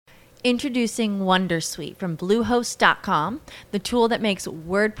Introducing Wondersuite from Bluehost.com, the tool that makes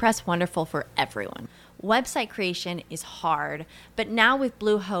WordPress wonderful for everyone. Website creation is hard, but now with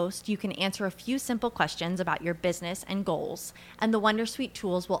Bluehost, you can answer a few simple questions about your business and goals, and the Wondersuite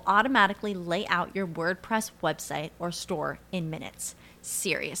tools will automatically lay out your WordPress website or store in minutes.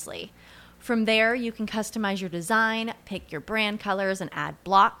 Seriously. From there, you can customize your design, pick your brand colors, and add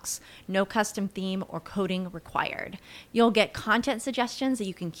blocks. No custom theme or coding required. You'll get content suggestions that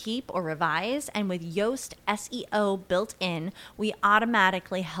you can keep or revise, and with Yoast SEO built in, we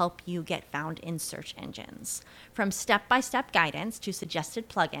automatically help you get found in search engines. From step-by-step guidance to suggested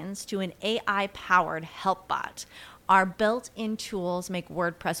plugins to an AI-powered help bot, our built-in tools make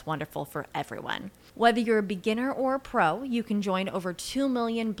WordPress wonderful for everyone. Whether you're a beginner or a pro, you can join over 2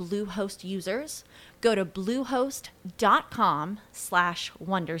 million Bluehost users. Go to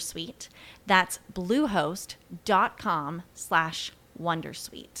bluehost.com/wondersuite. That's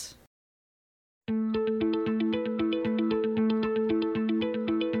bluehost.com/wondersuite.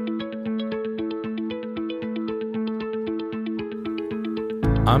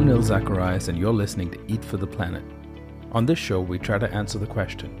 I'm Nil Zacharias, and you're listening to Eat for the Planet. On this show, we try to answer the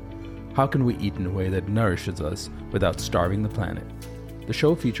question, how can we eat in a way that nourishes us without starving the planet? The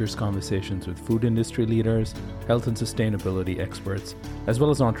show features conversations with food industry leaders, health and sustainability experts, as well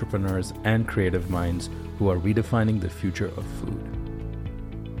as entrepreneurs and creative minds who are redefining the future of food.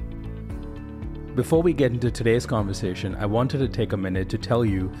 Before we get into today's conversation, I wanted to take a minute to tell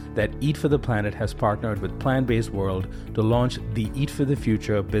you that Eat for the Planet has partnered with Plant-Based World to launch the Eat for the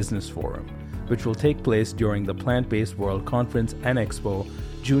Future Business Forum, which will take place during the Plant-Based World Conference and Expo,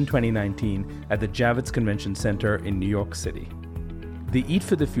 June 2019, at the Javits Convention Center in New York City. The Eat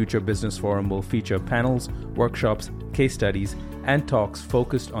for the Future Business Forum will feature panels, workshops, case studies, and talks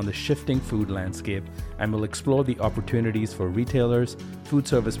focused on the shifting food landscape and will explore the opportunities for retailers, food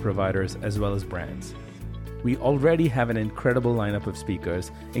service providers, as well as brands. We already have an incredible lineup of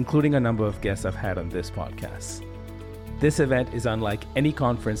speakers, including a number of guests I've had on this podcast. This event is unlike any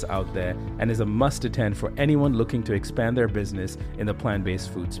conference out there and is a must-attend for anyone looking to expand their business in the plant-based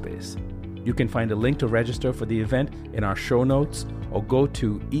food space. You can find a link to register for the event in our show notes or go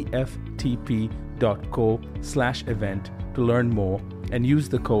to eftp.co/event to learn more and use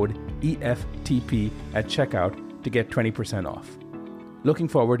the code EFTP at checkout to get 20% off. Looking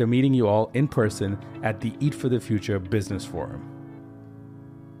forward to meeting you all in person at the Eat for the Future Business Forum.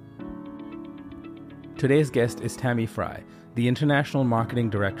 Today's guest is Tammy Fry, the International Marketing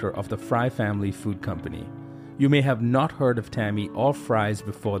Director of the Fry Family Food Company. You may have not heard of Tammy or Fry's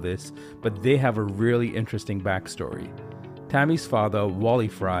before this, but they have a really interesting backstory. Tammy's father, Wally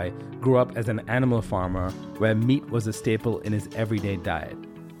Fry, grew up as an animal farmer where meat was a staple in his everyday diet.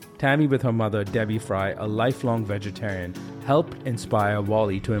 Tammy, with her mother, Debbie Fry, a lifelong vegetarian, helped inspire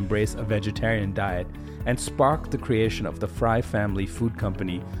Wally to embrace a vegetarian diet and sparked the creation of the Fry Family Food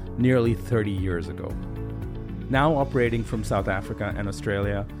Company nearly 30 years ago. Now operating from South Africa and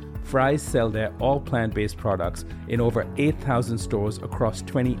Australia, Fry's sell their all plant-based products in over 8,000 stores across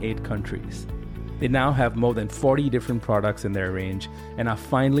 28 countries. They now have more than 40 different products in their range and are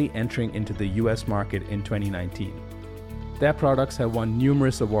finally entering into the US market in 2019. Their products have won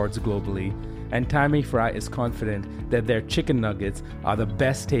numerous awards globally, and Tammy Fry is confident that their chicken nuggets are the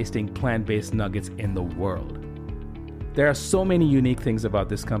best tasting plant-based nuggets in the world. There are so many unique things about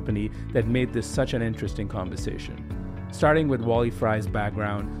this company that made this such an interesting conversation. Starting with Wally Fry's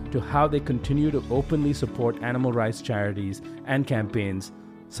background to how they continue to openly support animal rights charities and campaigns,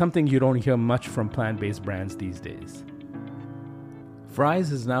 something you don't hear much from plant-based brands these days.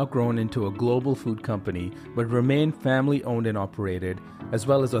 Fry's has now grown into a global food company, but remain family-owned and operated, as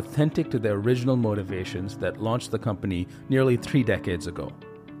well as authentic to their original motivations that launched the company nearly 3 decades ago.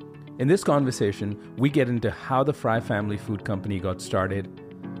 In this conversation, we get into how the Fry Family Food Company got started,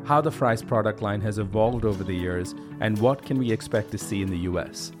 how the Fry's product line has evolved over the years, and what can we expect to see in the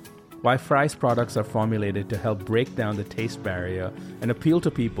US. Why Fry's products are formulated to help break down the taste barrier and appeal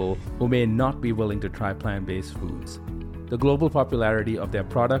to people who may not be willing to try plant-based foods. The global popularity of their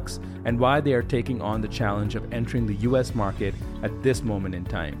products and why they are taking on the challenge of entering the US market at this moment in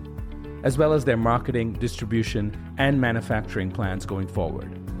time, as well as their marketing, distribution, and manufacturing plans going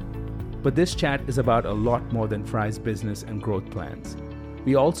forward. But this chat is about a lot more than Fry's business and growth plans.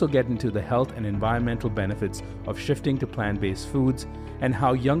 We also get into the health and environmental benefits of shifting to plant-based foods and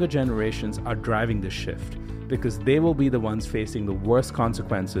how younger generations are driving this shift, because they will be the ones facing the worst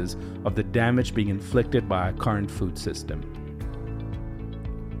consequences of the damage being inflicted by our current food system.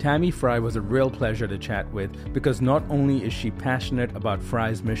 Tammy Fry was a real pleasure to chat with because not only is she passionate about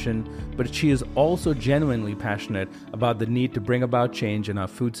Fry's mission, but she is also genuinely passionate about the need to bring about change in our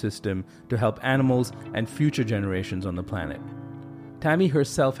food system to help animals and future generations on the planet. Tammy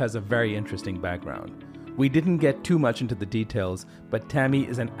herself has a very interesting background. We didn't get too much into the details, but Tammy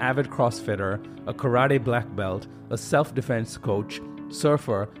is an avid CrossFitter, a karate black belt, a self-defense coach,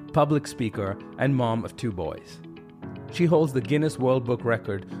 surfer, public speaker, and mom of 2 boys. She holds the Guinness World Book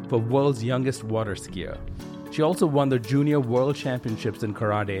record for world's youngest water skier. She also won the Junior World Championships in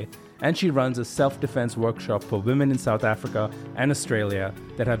karate, and she runs a self-defense workshop for women in South Africa and Australia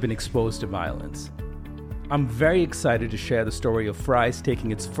that have been exposed to violence. I'm very excited to share the story of Fry's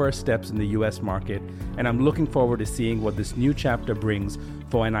taking its first steps in the US market, and I'm looking forward to seeing what this new chapter brings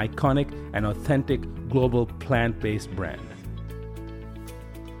for an iconic and authentic global plant-based brand.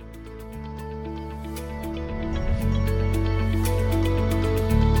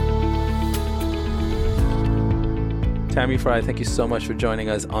 Tammy Fry, thank you so much for joining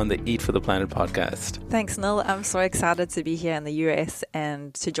us on the Eat for the Planet podcast. Thanks, Neil. I'm so excited to be here in the US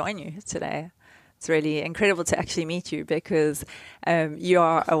and to join you today. It's really incredible to actually meet you because you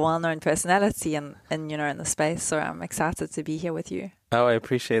are a well-known personality in the space. So I'm excited to be here with you. Oh, I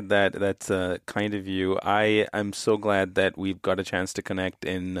appreciate that. That's kind of you. I'm so glad that we've got a chance to connect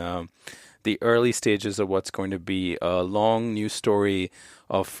in the early stages of what's going to be a long news story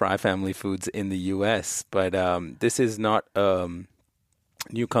of Fry Family Foods in the U.S. But this is not a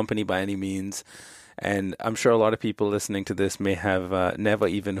new company by any means. And I'm sure a lot of people listening to this may have never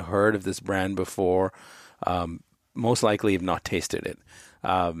even heard of this brand before, most likely have not tasted it.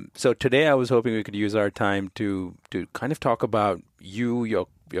 So today I was hoping we could use our time to kind of talk about your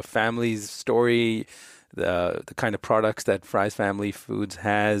family's story, the kind of products that Fry's Family Foods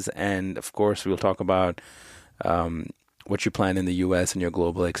has, and of course we'll talk about what you plan in the U.S. and your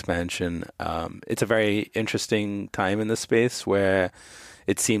global expansion. It's a very interesting time in the space where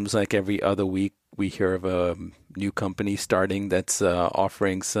it seems like every other week we hear of a new company starting that's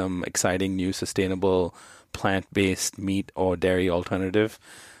offering some exciting new sustainable plant-based meat or dairy alternative.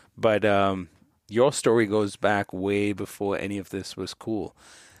 But your story goes back way before any of this was cool.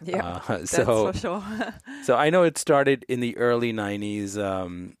 Yeah, that's for sure. So I know it started in the early 90s.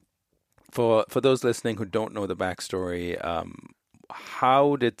 For those listening who don't know the backstory,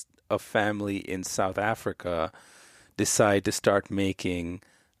 how did a family in South Africa decide to start making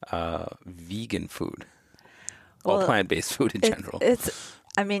vegan food or plant-based food in general?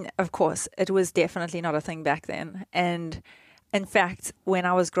 Of course, it was definitely not a thing back then. And in fact, when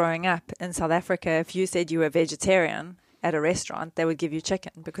I was growing up in South Africa, if you said you were vegetarian at a restaurant, they would give you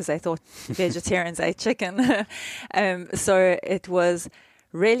chicken because they thought vegetarians ate chicken. So it was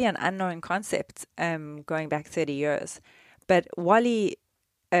really an unknown concept going back 30 years. But Wally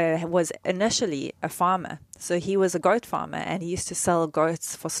was initially a farmer. So he was a goat farmer and he used to sell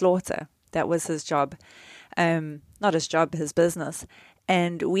goats for slaughter. That was his job. Not his job, his business.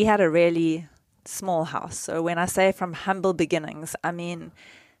 And we had a really small house. So when I say from humble beginnings, I mean,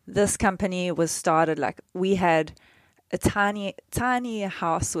 this company was started we had a tiny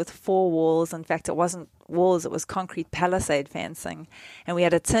house with 4 walls. In fact, it wasn't walls, it was concrete palisade fencing. And we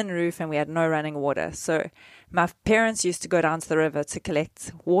had a tin roof and we had no running water. So my parents used to go down to the river to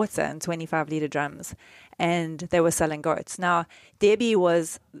collect water in 25-liter drums. And they were selling goats. Now, Debbie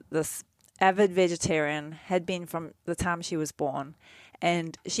was this avid vegetarian, had been from the time she was born.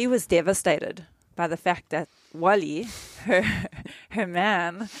 And she was devastated by the fact that Wally, her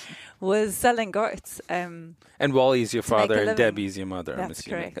man, was selling goats. And Wally's your father and Debbie's your mother, That's I'm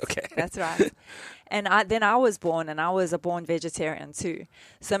assuming. Correct. Okay. That's right. And then I was born, and I was a born vegetarian too.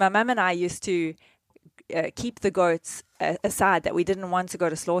 So my mum and I used to keep the goats aside that we didn't want to go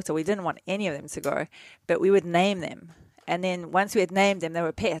to slaughter. We didn't want any of them to go, but we would name them. And then once we had named them, they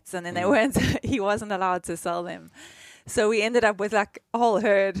were pets, and then they weren't. He wasn't allowed to sell them. So we ended up with a whole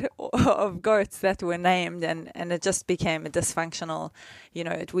herd of goats that were named, and it just became a dysfunctional,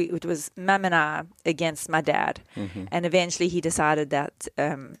 it was Mum and I against my dad. Mm-hmm. And eventually he decided that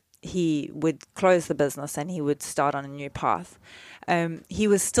he would close the business and he would start on a new path. He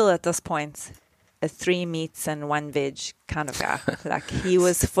was still at this point a 3 meats and 1 veg kind of guy. He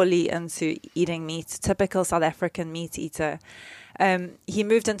was fully into eating meat, typical South African meat eater. He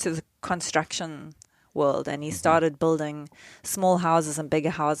moved into the construction world and he started building small houses and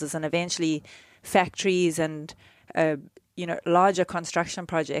bigger houses and eventually factories and larger construction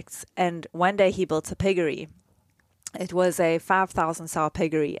projects. And one day he built a piggery. It was a 5,000 sow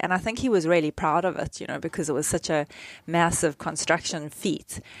piggery, and I think he was really proud of it, because it was such a massive construction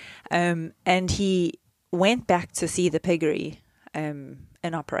feat. And he went back to see the piggery in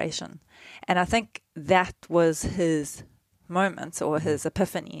operation. And I think that was his moment or his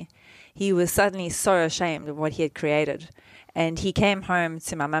epiphany. He was suddenly so ashamed of what he had created. And he came home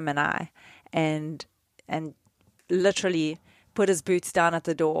to my mum and I and literally put his boots down at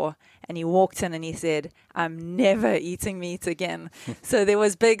the door, and he walked in and he said, "I'm never eating meat again." So there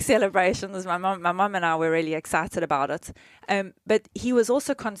was big celebrations. My mum and I were really excited about it. But he was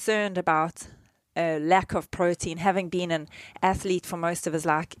also concerned about lack of protein. Having been an athlete for most of his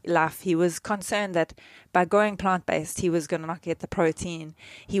life, he was concerned that by going plant-based, he was going to not get the protein.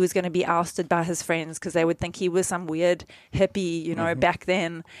 He was going to be ousted by his friends because they would think he was some weird hippie, back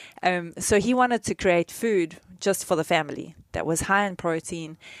then. So he wanted to create food just for the family that was high in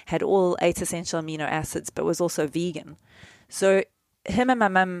protein, had all 8 essential amino acids, but was also vegan. So him and my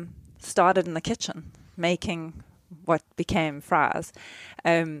mum started in the kitchen making what became Fry's.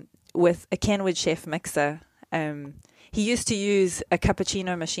 With a Kenwood Chef mixer. He used to use a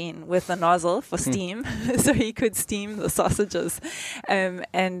cappuccino machine with a nozzle for steam, so he could steam the sausages.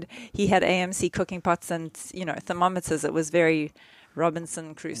 And he had AMC cooking pots and, thermometers. It was very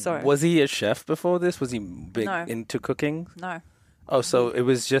Robinson Crusoe. Was he a chef before this? Was he big into cooking? No. Oh, so it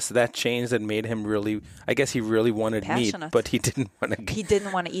was just that change that made him really, I guess he really wanted meat, but he didn't want to. He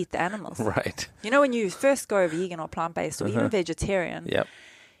didn't want to eat the animals. Right. When you first go vegan or plant-based or even vegetarian, yep.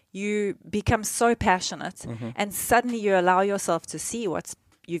 You become so passionate and suddenly you allow yourself to see what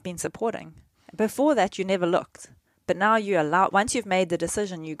you've been supporting. Before that, you never looked. But now once you've made the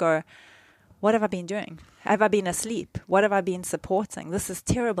decision, you go, what have I been doing? Have I been asleep? What have I been supporting? This is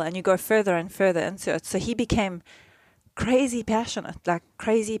terrible. And you go further and further into it. So he became crazy passionate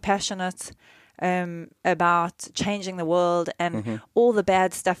about changing the world and all the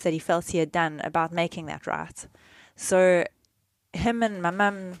bad stuff that he felt he had done about making that right. So him and my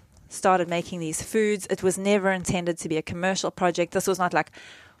mum started making these foods. It was never intended to be a commercial project. This was not like,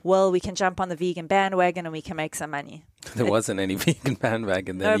 well, we can jump on the vegan bandwagon and we can make some money. There wasn't any vegan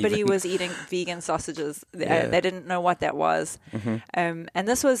bandwagon then. Nobody was eating vegan sausages. They didn't know what that was. And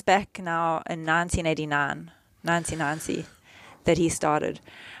this was back now in 1990, that he started.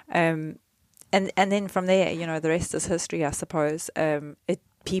 And then from there, the rest is history, I suppose.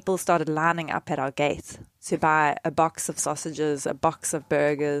 People started lining up at our gate to buy a box of sausages, a box of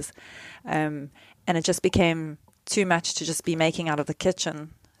burgers, and it just became too much to just be making out of the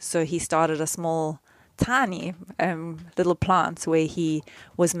kitchen. So he started a small, tiny little plant where he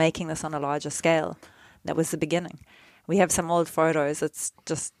was making this on a larger scale. That was the beginning. We have some old photos. It's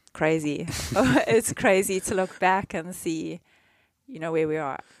just crazy. It's crazy to look back and see, where we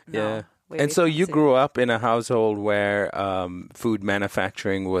are now. Yeah. And so you grew up in a household where food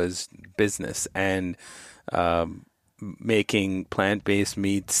manufacturing was business, and making plant-based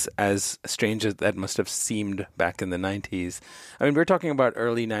meats, as strange as that must have seemed back in the 90s. I mean, we're talking about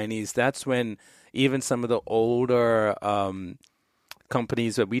early 90s. That's when even some of the older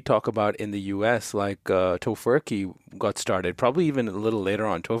companies that we talk about in the U.S., like Tofurky, got started, probably even a little later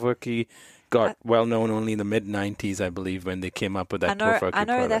on. Tofurky got well known only in the mid-90s, I believe, when they came up with that Tofurky I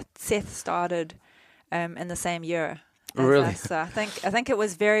know product. that Seth started in the same year. Really? So I think it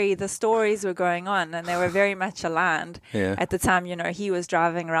was the stories were going on and they were very much aligned. Yeah. At the time, he was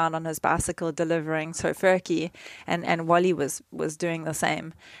driving around on his bicycle delivering Tofurky, and Wally was doing the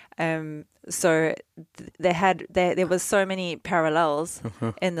same. So there was so many parallels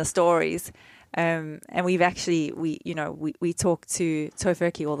in the stories. And we've actually, we talk to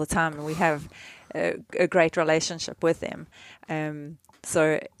Tofurky all the time, and we have a great relationship with them.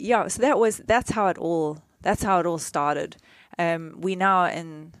 So that's how it all started. We now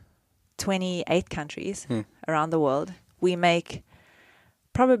in 28 countries around the world. We make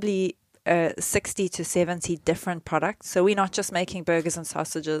probably 60 to 70 different products. So we're not just making burgers and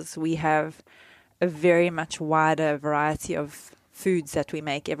sausages. We have a very much wider variety of foods that we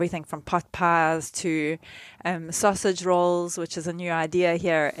make, everything from pot pies to sausage rolls, which is a new idea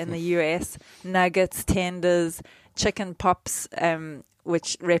here in the US, nuggets, tenders, chicken pops,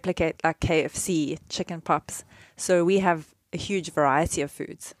 which replicate like KFC chicken pops. So we have a huge variety of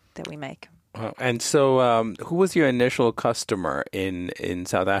foods that we make. And so who was your initial customer in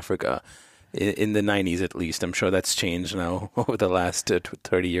South Africa? In the 90s, at least. I'm sure that's changed now over the last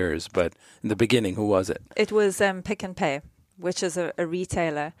 30 years. But in the beginning, who was it? It was Pick n Pay, which is a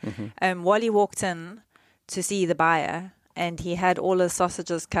retailer. Wally walked in to see the buyer, and he had all his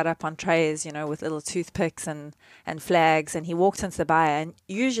sausages cut up on trays, with little toothpicks and flags. And he walked into the buyer, and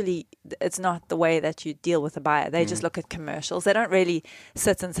usually it's not the way that you deal with a buyer. They just look at commercials. They don't really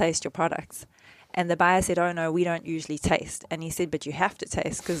sit and taste your products. And the buyer said, "Oh no, we don't usually taste." And he said, "But you have to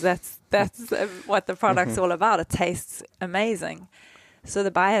taste, because that's what the product's all about. It tastes amazing." So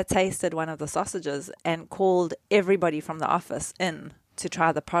the buyer tasted one of the sausages and called everybody from the office in to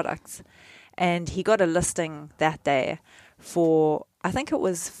try the products. And he got a listing that day for, I think it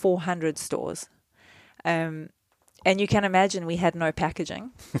was 400 stores. And you can imagine we had no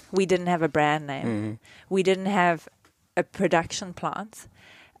packaging. We didn't have a brand name. We didn't have a production plant.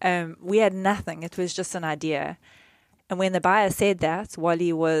 We had nothing. It was just an idea. And when the buyer said that,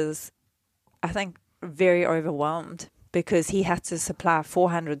 Wally was, I think, very overwhelmed, because he had to supply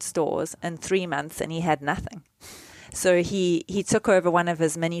 400 stores in 3 months and he had nothing. So he took over one of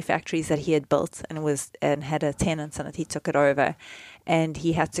his mini factories that he had built and had a tenant in it. He took it over, and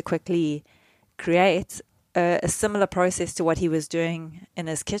he had to quickly create a similar process to what he was doing in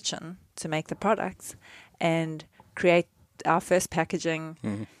his kitchen to make the products, and create our first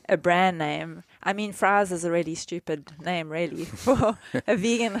packaging, a brand name. I mean, Fries is a really stupid name, really, for a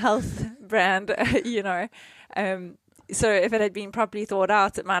vegan health brand, you know. So if it had been properly thought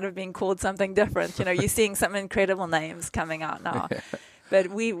out, it might have been called something different. You know, you're seeing some incredible names coming out now. But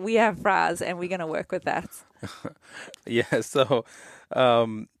we have Fries, and we're going to work with that. Yeah, so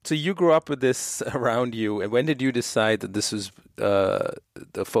you grew up with this around you. And when did you decide that this was the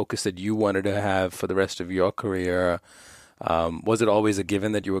focus that you wanted to have for the rest of your career? Was it always a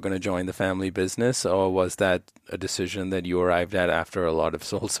given that you were going to join the family business, or was that a decision that you arrived at after a lot of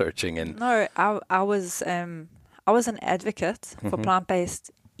soul searching? And no, I was an advocate for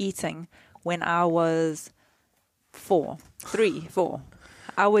plant-based eating when I was 4.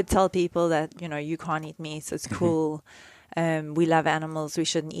 I would tell people that, you know, you can't eat meat, it's cruel. We love animals, we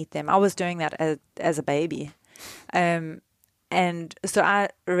shouldn't eat them. I was doing that as a baby. And so I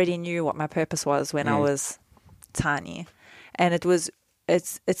already knew what my purpose was when I was tiny. And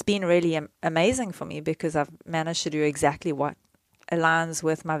it's been really amazing for me, because I've managed to do exactly what aligns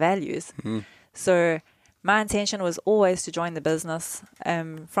with my values. So my intention was always to join the business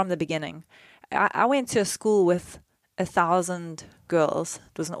from the beginning. I went to a school with 1,000 girls.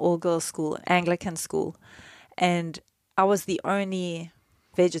 It was an all-girls school, Anglican school. And I was the only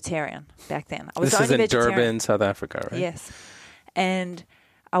vegetarian back then. This is in Durban, South Africa, right? Yes. And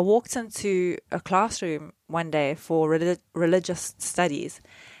I walked into a classroom one day for religious studies.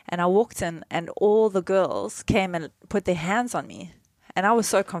 And I walked in, and all the girls came and put their hands on me. And I was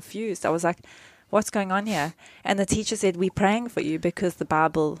so confused. I was like, what's going on here? And the teacher said, we're praying for you because the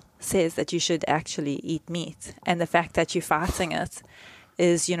Bible says that you should actually eat meat. And the fact that you're fighting it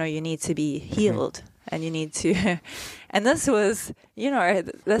is, you know, you need to be healed, and you need to. And this was, you know,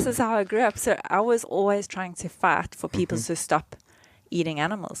 this is how I grew up. So I was always trying to fight for people to stop eating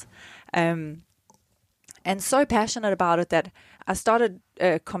animals. And so passionate about it that I started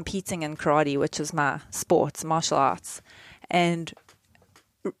competing in karate, which is my sport, martial arts, and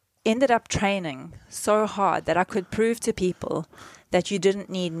ended up training so hard that I could prove to people that you didn't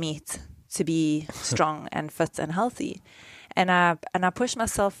need meat to be strong and fit and healthy. And I pushed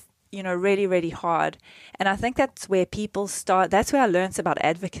myself, you know, really, really hard. And I think that's where people start. That's where I learned about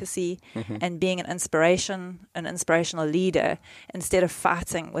advocacy and being an inspirational leader instead of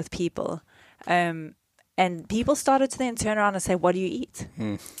fighting with people. And people started to then turn around and say, what do you eat?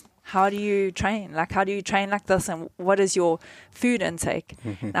 How do you train? Like, how do you train like this? And what is your food intake?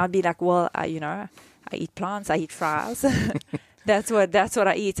 And I'd be like, well, I eat plants. I eat fries. That's what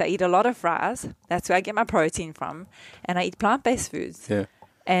I eat. I eat a lot of fries. That's where I get my protein from. And I eat plant-based foods. Yeah.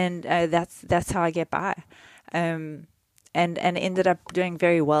 And that's how I get by. And ended up doing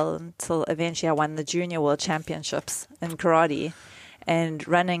very well until eventually I won the Junior World Championships in karate, and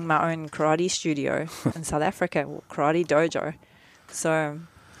running my own karate studio in South Africa, Karate Dojo. So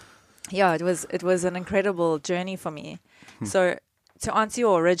yeah, it was an incredible journey for me. So to answer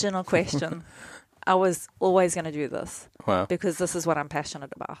your original question, I was always going to do this. Wow. Because this is what I'm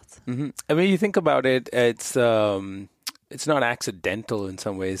passionate about. I mean, you think about it, it's not accidental in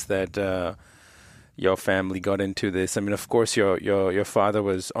some ways that your family got into this. I mean, of course, your father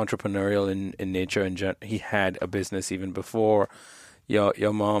was entrepreneurial in nature, and he had a business even before.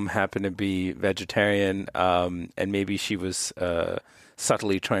 Your mom happened to be vegetarian, and maybe she was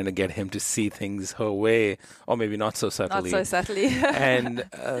subtly trying to get him to see things her way, or maybe not so subtly. Not so subtly. And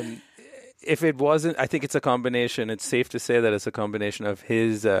if it wasn't, I think it's a combination. It's safe to say that it's a combination of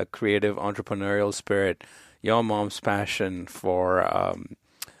his creative entrepreneurial spirit, your mom's passion for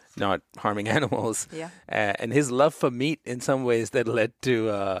not harming animals, and his love for meat in some ways that led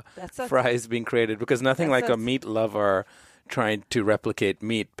to Fries being created. Because nothing like a meat lover trying to replicate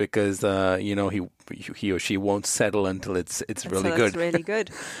meat because he or she won't settle until it's really good. It's really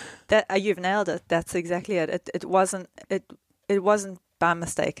good. That you've nailed it. That's exactly it. It wasn't by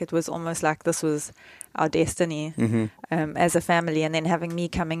mistake. It was almost like this was our destiny as a family, and then having me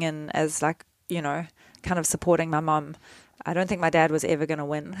coming in as like, kind of supporting my mom. I don't think my dad was ever going to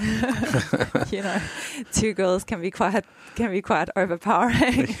win. Two girls can be quite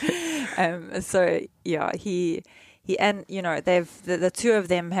overpowering. So yeah, he and the two of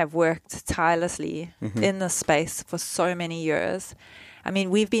them have worked tirelessly in this space for so many years. I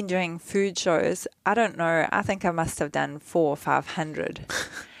mean, we've been doing food shows. I don't know. I think I must have done 400 or 500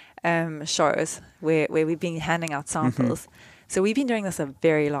 shows where we've been handing out samples. So we've been doing this a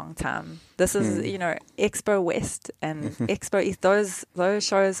very long time. This is, Expo West and Expo East. Those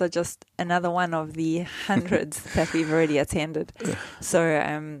shows are just another one of the hundreds that we've already attended. So,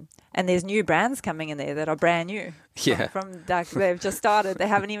 and there's new brands coming in there that are brand new. Yeah. From they've just started. They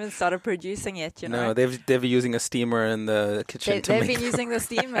haven't even started producing yet. No, they've been using a steamer in the kitchen. They've been using the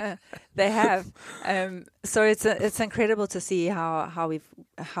steamer. They have. So it's incredible to see how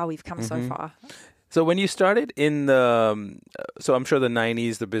we've come so far. So when you started in so I'm sure the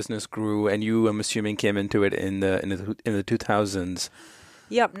 90s, the business grew, and you, I'm assuming, came into it in the 2000s.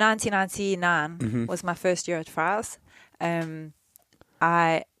 Yep, 1999 was my first year at Fry's.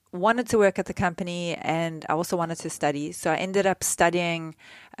 I wanted to work at the company, and I also wanted to study. So I ended up studying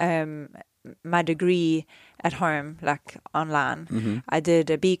my degree at home, like online. I did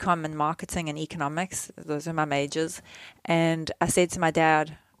a BCom in marketing and economics. Those are my majors. And I said to my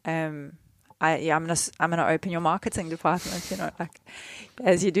dad, I'm gonna open your marketing department, like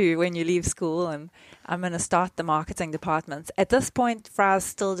as you do when you leave school, and I'm gonna start the marketing department. At this point, Fry's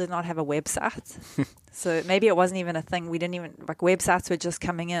still did not have a website, so maybe it wasn't even a thing. We didn't even websites were just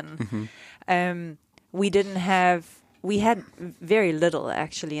coming in. We had very little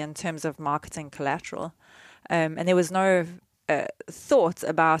actually in terms of marketing collateral, and there was no thought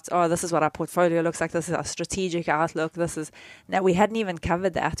about, this is what our portfolio looks like, this is our strategic outlook, now we hadn't even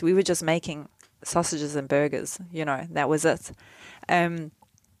covered that. We were just making sausages and burgers, that was it.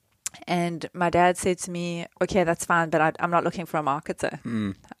 And my dad said to me, okay, that's fine, but I'm not looking for a marketer.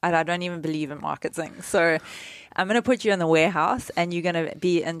 I don't even believe in marketing. So I'm going to put you in the warehouse, and you're going to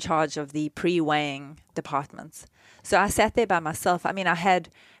be in charge of the pre-weighing departments. So I sat there by myself. I mean, I had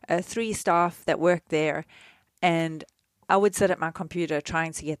 3 staff that worked there, and I would sit at my computer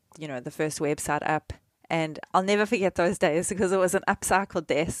trying to get, the first website up. And I'll never forget those days because it was an upcycled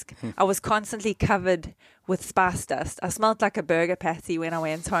desk. I was constantly covered with spice dust. I smelled like a burger patty when I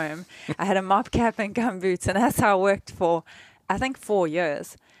went home. I had a mop cap and gumboots, and that's how I worked for, I think, 4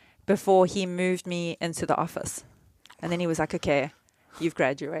 years before he moved me into the office. And then he was like, okay, you've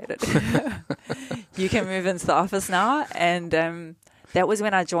graduated. You can move into the office now. And that was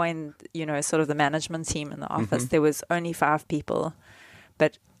when I joined, sort of the management team in the office. There was only 5 people,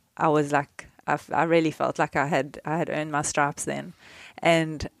 but I was like, I really felt like I had earned my stripes then.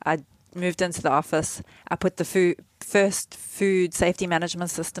 And I moved into the office. I put the first food safety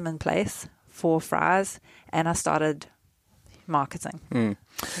management system in place for Fry's, and I started marketing.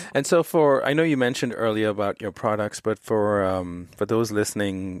 And so I know you mentioned earlier about your products, but for those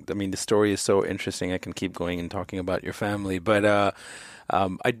listening, I mean, the story is so interesting. I can keep going and talking about your family, but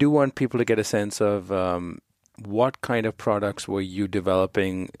I do want people to get a sense of what kind of products were you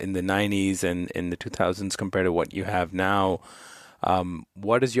developing in the 90s and in the 2000s compared to what you have now?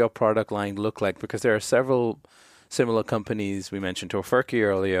 What does your product line look like? Because there are several similar companies. We mentioned Tofurky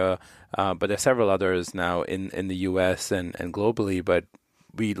earlier, but there are several others now in the US and globally, but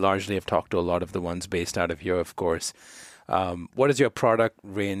we largely have talked to a lot of the ones based out of here, of course. What does your product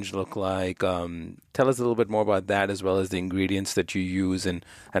range look like? Tell us a little bit more about that, as well as the ingredients that you use and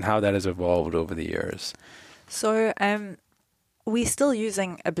how that has evolved over the years. So we're still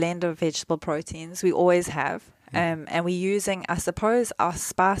using a blend of vegetable proteins. We always have. And we're using, I suppose, our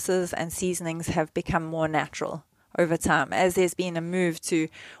spices and seasonings have become more natural over time as there's been a move to,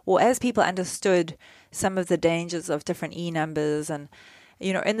 or as people understood some of the dangers of different E numbers. And,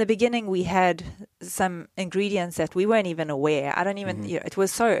 in the beginning we had some ingredients that we weren't even aware. I don't even, it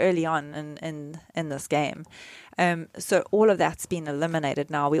was so early on in this game. So all of that's been eliminated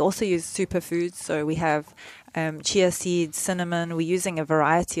now. We also use superfoods. So we have chia seeds, cinnamon. We're using a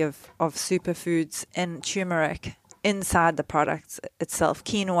variety of superfoods and turmeric inside the product itself,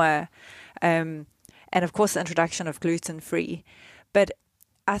 quinoa, and of course the introduction of gluten-free. But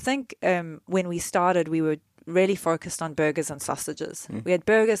I think when we started, we were really focused on burgers and sausages. We had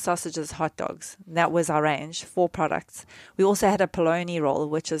burgers, sausages, hot dogs. That was our range, 4 products. We also had a polony roll,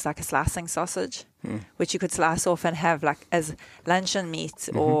 which is like a slicing sausage, which you could slice off and have like as luncheon meat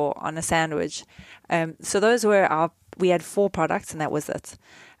or on a sandwich. So those were we had 4 products, and that was it.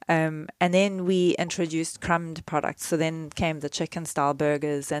 And then we introduced crumbed products. So then came the chicken style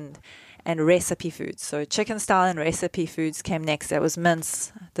burgers and recipe foods. So chicken style and recipe foods came next. That was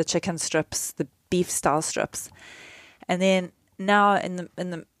mince, the chicken strips, the beef style strips. And then now in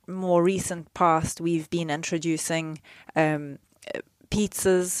the more recent past, we've been introducing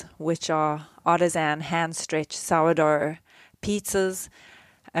pizzas, which are artisan hand stretch sourdough pizzas,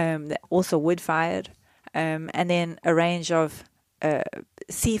 also wood fired, and then a range of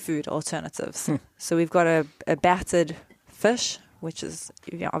seafood alternatives. So we've got a battered fish, which is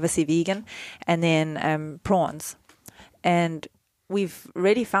obviously vegan, and then prawns. And we've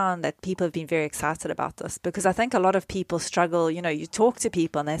really found that people have been very excited about this, because I think a lot of people struggle. You talk to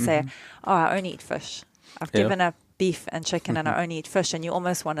people and they say, oh, I only eat fish. I've given up beef and chicken and I only eat fish. And you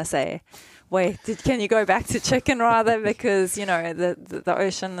almost want to say, wait, can you go back to chicken rather? Because, the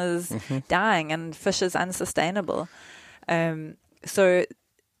ocean is dying and fish is unsustainable. So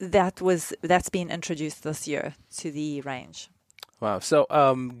that's been introduced this year to the range. Wow. So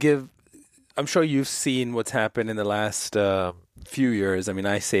I'm sure you've seen what's happened in the last few years. I mean,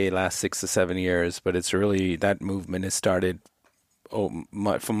 I say last 6 to 7 years, but it's really, that movement has started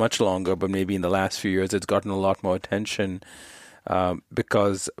for much longer, but maybe in the last few years it's gotten a lot more attention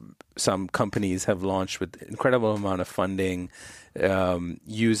because some companies have launched with incredible amount of funding,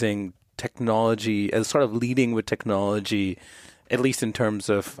 using technology, as sort of leading with technology, at least in terms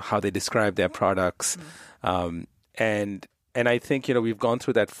of how they describe their products. And I think, we've gone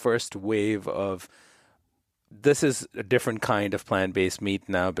through that first wave of, this is a different kind of plant-based meat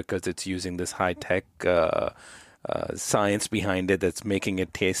now because it's using this high-tech science behind it that's making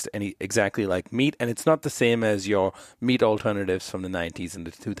it taste exactly like meat. And it's not the same as your meat alternatives from the 90s and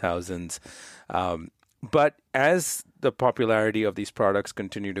the 2000s. But as the popularity of these products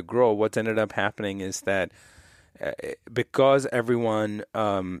continue to grow, what's ended up happening is that because everyone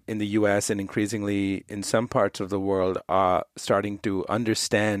in the U.S. and increasingly in some parts of the world are starting to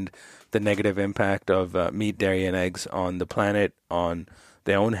understand the negative impact of meat, dairy, and eggs on the planet, on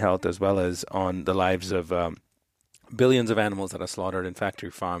their own health, as well as on the lives of billions of animals that are slaughtered in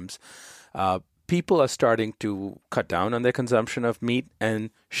factory farms, people are starting to cut down on their consumption of meat and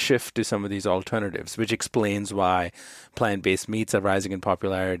shift to some of these alternatives, which explains why plant-based meats are rising in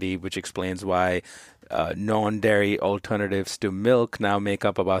popularity, which explains why non-dairy alternatives to milk now make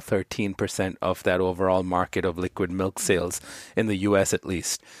up about 13% of that overall market of liquid milk sales in the U.S. at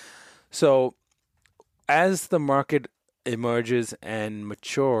least. So as the market emerges and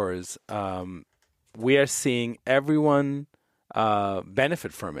matures, we are seeing everyone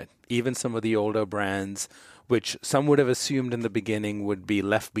benefit from it. Even some of the older brands, which some would have assumed in the beginning would be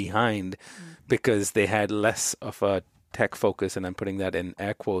left behind because they had less of a tech focus, and I'm putting that in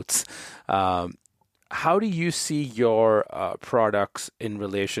air quotes. How do you see your products in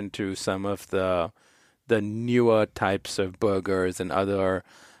relation to some of the newer types of burgers and other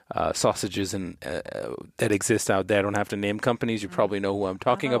sausages and that exist out there? I don't have to name companies. You probably know who I'm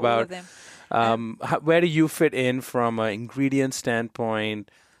talking about. Where do you fit in from an ingredient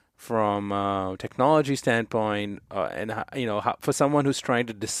standpoint, from a technology standpoint, and for someone who's trying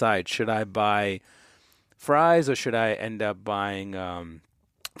to decide, should I buy fries or should I end up buying?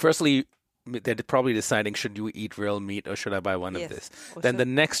 Firstly, they're probably deciding, should you eat real meat or should I buy one of this? Then the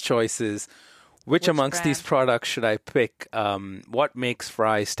next choice is, which amongst brand? These products should I pick? What makes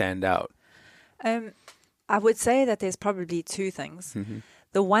fries stand out? I would say that there's probably 2 things.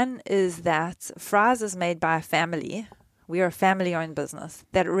 The one is that Fries is made by a family. We are a family-owned business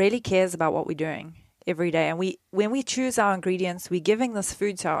that really cares about what we're doing every day. And when we choose our ingredients, we're giving this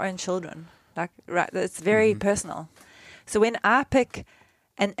food to our own children. It's very personal. So when I pick,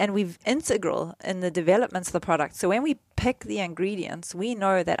 and we're integral in the developments of the product. So when we pick the ingredients, I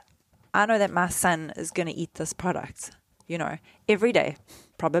know that my son is going to eat this product, every day,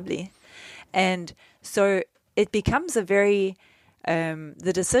 probably. And so it becomes a very...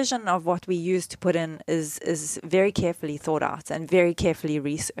 the decision of what we use to put in is very carefully thought out and very carefully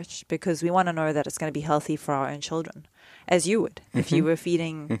researched, because we want to know that it's going to be healthy for our own children, as you would if you were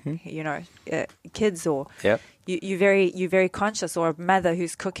feeding, kids, or you're very conscious, or a mother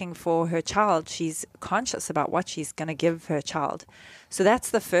who's cooking for her child, she's conscious about what she's going to give her child. So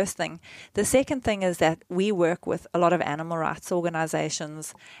that's the first thing. The second thing is that we work with a lot of animal rights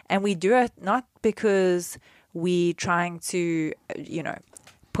organizations, and we do it not because we trying to,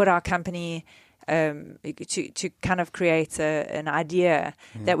 put our company to kind of create an idea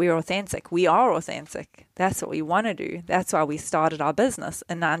that we're authentic. We are authentic. That's what we want to do. That's why we started our business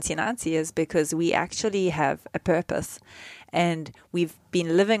in 1990, is because we actually have a purpose. And we've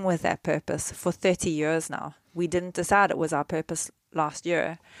been living with that purpose for 30 years now. We didn't decide it was our purpose last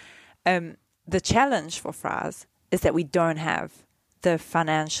year. The challenge for Fry's is that we don't have the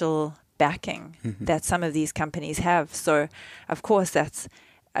financial backing that some of these companies have. So, of course, that's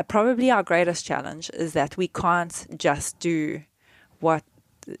probably our greatest challenge, is that we can't just do what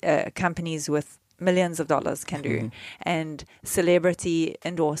companies with millions of dollars can do, and celebrity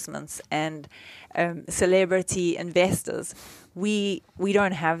endorsements and celebrity investors. We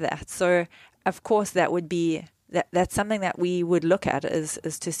don't have that. So, of course, that would be that's something that we would look at, is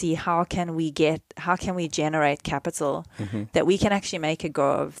to see how can we generate capital that we can actually make a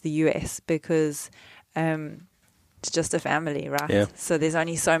go of the US, because it's just a family, right? Yeah. So there's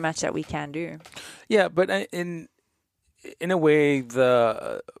only so much that we can do. Yeah, but in a way,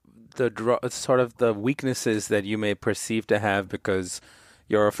 the sort of the weaknesses that you may perceive to have because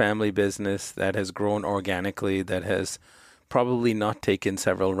you're a family business that has grown organically, that has probably not taken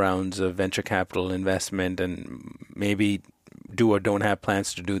several rounds of venture capital investment, and maybe do or don't have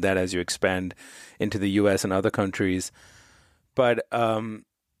plans to do that as you expand into the US and other countries. But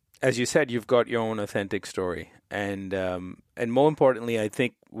as you said, you've got your own authentic story. And more importantly, I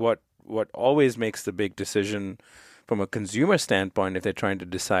think what always makes the big decision from a consumer standpoint, if they're trying to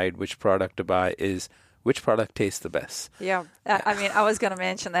decide which product to buy, is which product tastes the best. Yeah. I mean, I was going to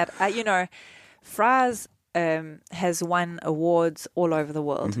mention that. Fry's has won awards all over the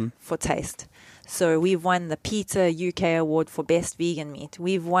world for taste. So we've won the PETA UK award for best vegan meat.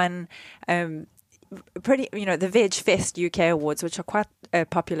 We've won the Veg Fest UK awards, which are quite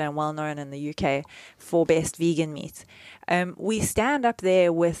popular and well known in the UK, for best vegan meat. We stand up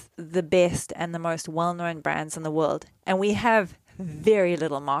there with the best and the most well known brands in the world, and we have very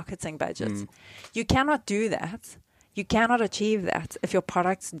little marketing budget. You cannot do that. You cannot achieve that if your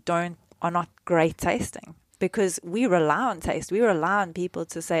products are not great tasting, because we rely on taste. We rely on people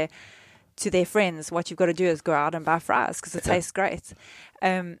to say to their friends, what you've got to do is go out and buy Fry's because it tastes great.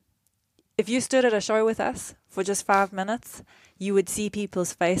 If you stood at a show with us for just 5 minutes, you would see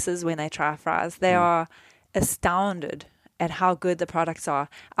people's faces when they try Fry's. They are astounded at how good the products are.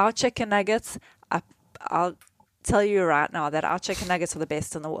 Our chicken nuggets, I'll tell you right now that our chicken nuggets are the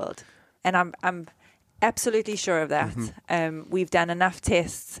best in the world. And I'm absolutely sure of that. We've done enough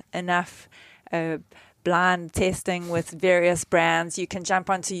tests, enough blind testing with various brands. You can jump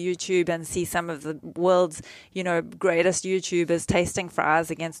onto YouTube and see some of the world's, greatest YouTubers tasting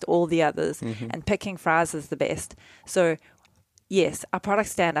Fry's against all the others and picking Fry's as the best. So, yes, our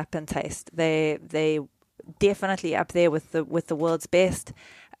products stand up in taste. They definitely up there with the world's best.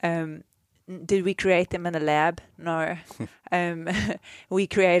 Did we create them in a lab? No. We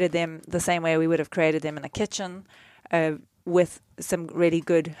created them the same way we would have created them in a kitchen, with some really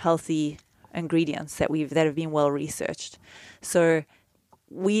good, healthy ingredients that have been well researched. So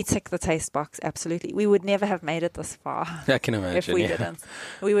we tick the taste box, absolutely. We would never have made it this far. I can imagine. If we didn't.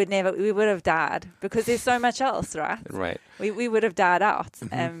 We would have died, because there's so much else, right? Right. We would have died out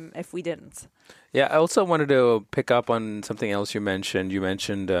if we didn't. Yeah, I also wanted to pick up on something else you mentioned. You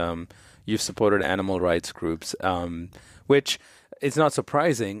mentioned you've supported animal rights groups, which is not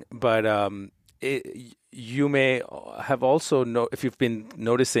surprising, but you may have also, if you've been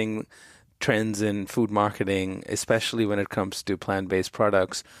noticing trends in food marketing, especially when it comes to plant-based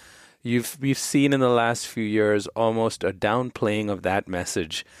products, we've seen in the last few years almost a downplaying of that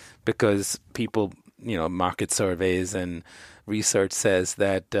message, because people, market surveys and research says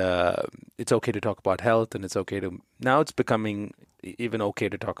that it's okay to talk about health, and now it's becoming even okay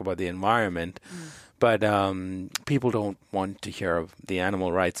to talk about the environment. But people don't want to hear of the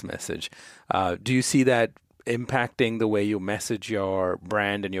animal rights message. Do you see that impacting the way you message your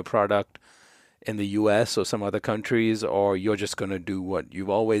brand and your product in the US or some other countries, or you're just going to do what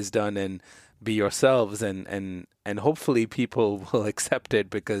you've always done and be yourselves, and hopefully people will accept it,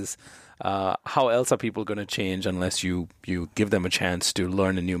 because how else are people going to change unless you give them a chance to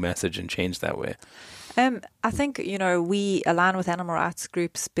learn a new message and change that way? I think, we align with animal rights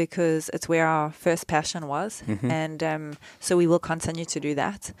groups because it's where our first passion was. And so we will continue to do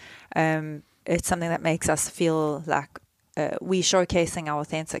that. It's something that makes us feel like we're showcasing our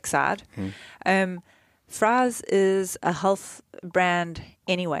authentic side. Fry's is a health brand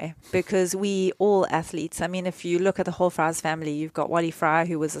anyway, because we all athletes. I mean, if you look at the whole Fry's family, you've got Wally Fry,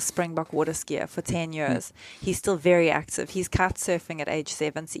 who was a Springbok water skier for 10 years. He's still very active. He's kite surfing at age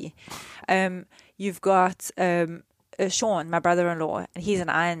 70. You've got Sean, my brother-in-law, and he's an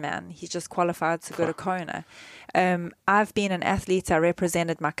Ironman. He's just qualified to go to Kona. I've been an athlete. I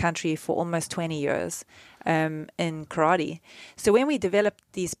represented my country for almost 20 years in karate. So when we developed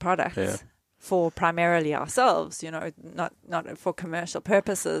these products for primarily ourselves, not for commercial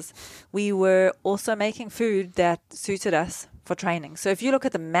purposes, we were also making food that suited us for training. So if you look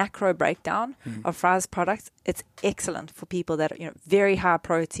at the macro breakdown of Fry's products, it's excellent for people that are, very high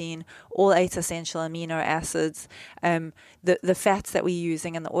protein, all 8 essential amino acids. The fats that we're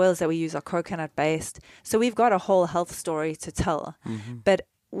using and the oils that we use are coconut based. So we've got a whole health story to tell. But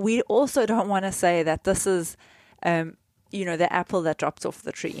we also don't want to say that this is, the apple that dropped off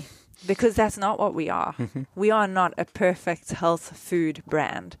the tree, because that's not what we are. We are not a perfect health food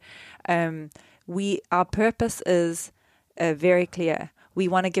brand. Our purpose is very clear. We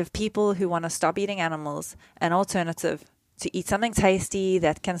want to give people who want to stop eating animals an alternative to eat something tasty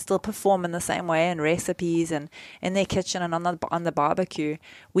that can still perform in the same way in recipes and in their kitchen and on the barbecue.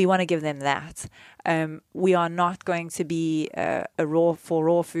 We want to give them that. We are not going to be a raw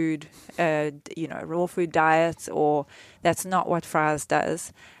food diet, or that's not what Fry's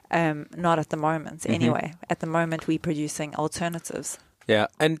does. Not at the moment, anyway. At the moment, we're producing alternatives. Yeah,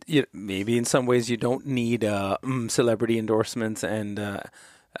 and maybe in some ways you don't need celebrity endorsements and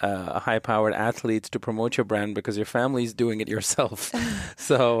high-powered athletes to promote your brand, because your family's doing it yourself.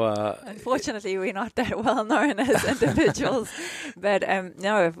 So unfortunately, we're not that well known as individuals. But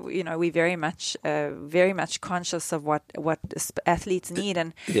no, we're very much conscious of what athletes need.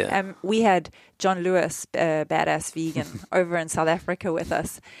 And we had John Lewis, Badass Vegan, over in South Africa with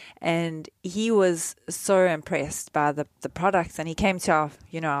us, and he was so impressed by the products. And he came to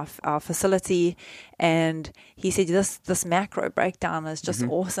our facility, and he said this macro breakdown is just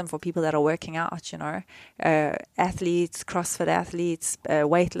awesome for people that are working out. Athletes, CrossFit athletes,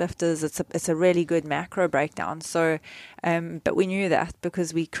 weightlifters. It's a really good macro breakdown. So, but we knew that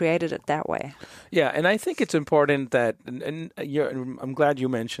because we created it that way. Yeah, and I think it's important that, and I'm glad you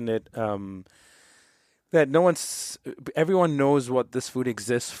mentioned it. That everyone knows what this food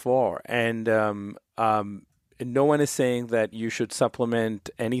exists for, and no one is saying that you should supplement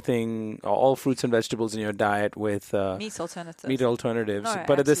anything, all fruits and vegetables in your diet with meat alternatives. No,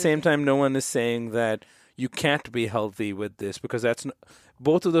 but at the same time, no one is saying that you can't be healthy with this, because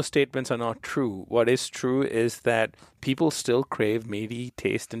both of those statements are not true. What is true is that people still crave meaty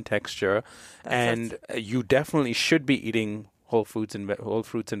taste and texture, you definitely should be eating whole fruits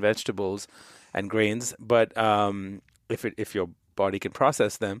and vegetables and grains, but if your body can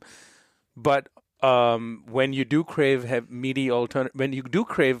process them. But when you do crave when you do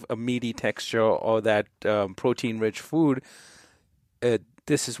crave a meaty texture or that protein-rich food,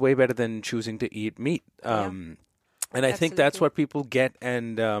 this is way better than choosing to eat meat. And I think that's what people get.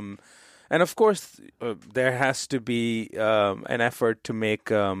 And of course, there has to be an effort to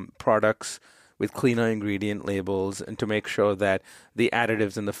make products with cleaner ingredient labels, and to make sure that the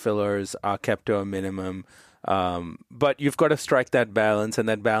additives and the fillers are kept to a minimum. But you've got to strike that balance, and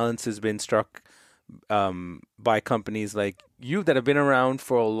that balance has been struck by companies like you that have been around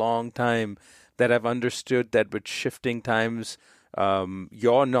for a long time, that have understood that with shifting times,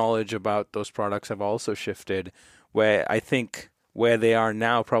 your knowledge about those products have also shifted, where I think where they are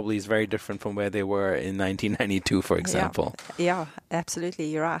now probably is very different from where they were in 1992, for example. Yeah, absolutely.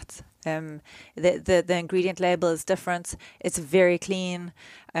 You're right. The ingredient label is different. It's very clean.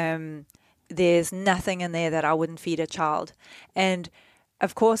 There's nothing in there that I wouldn't feed a child. And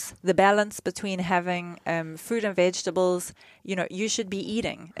of course, the balance between having fruit and vegetables, you should be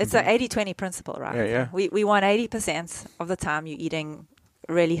eating. It's an 80-20 principle, right? Yeah. We want 80% of the time you're eating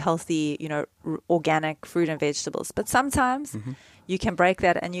really healthy, organic fruit and vegetables. But sometimes you can break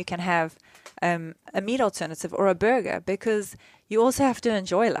that and you can have a meat alternative or a burger, because you also have to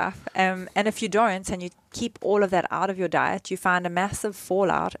enjoy life. And if you don't, and you keep all of that out of your diet, you find a massive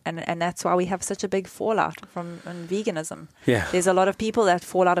fallout. And that's why we have such a big fallout from veganism. Yeah. There's a lot of people that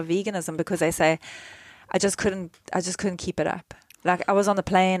fall out of veganism because they say, I just couldn't keep it up. Like, I was on the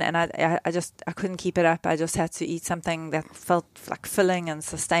plane and I couldn't keep it up. I just had to eat something that felt like filling and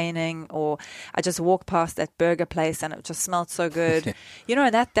sustaining, or I just walked past that burger place and it just smelled so good.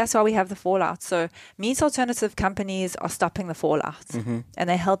 And that's why we have the fallout. So meat alternative companies are stopping the fallout, and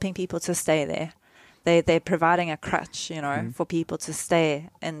they're helping people to stay there. They're providing a crutch, for people to stay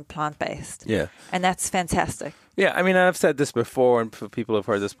in plant-based. Yeah. And that's fantastic. Yeah, I mean, I've said this before, and for people who've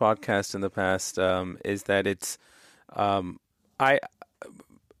heard this podcast in the past, is that it's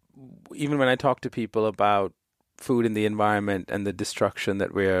even when I talk to people about food and the environment and the destruction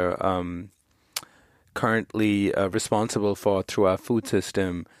that we're currently responsible for through our food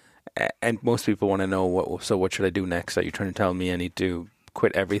system, And most people want to know, what should I do next? Are you trying to tell me I need to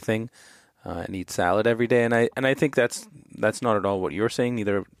quit everything and eat salad every day? And I think that's not at all what you're saying.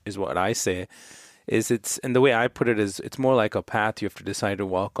 Neither is what I say. And the way I put it is, it's more like a path you have to decide to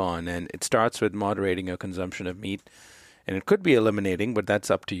walk on, and it starts with moderating your consumption of meat, and it could be eliminating, but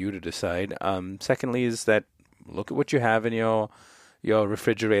that's up to you to decide. Secondly, is that look at what you have in your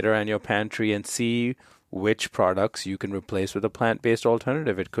refrigerator and your pantry and see which products you can replace with a plant-based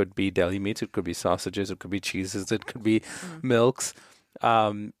alternative. It could be deli meats, it could be sausages, it could be cheeses, it could be milks,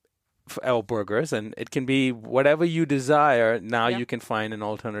 or burgers, and it can be whatever you desire. Now you can find an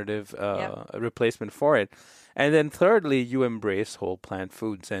alternative replacement for it. And then thirdly, you embrace whole plant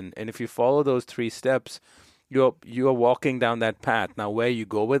foods. And if you follow those 3 steps, you're walking down that path. Now, where you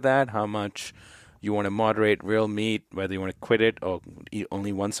go with that, how much you want to moderate real meat, whether you want to quit it or eat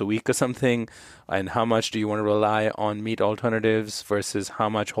only once a week or something, and how much do you want to rely on meat alternatives versus how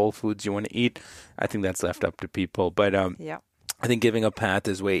much whole foods you want to eat, I think that's left up to people. But I think giving a path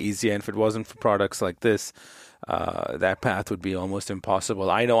is way easier. And if it wasn't for products like this, that path would be almost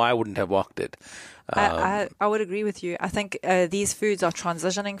impossible. I know I wouldn't have walked it. I would agree with you. I think these foods are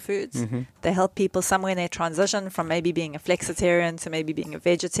transitioning foods. They help people somewhere in their transition from maybe being a flexitarian to maybe being a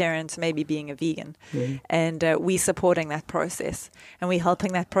vegetarian to maybe being a vegan. And we're supporting that process, and we're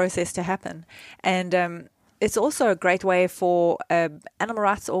helping that process to happen. And it's also a great way for animal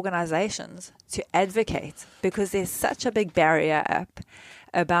rights organizations to advocate, because there's such a big barrier up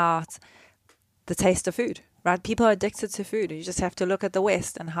about the taste of food, right? People are addicted to food. You just have to look at the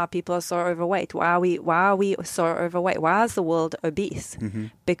West and how people are so overweight. Why are we so overweight? Why is the world obese?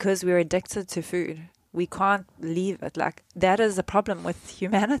 Because we're addicted to food. We can't leave it. Like, that is a problem with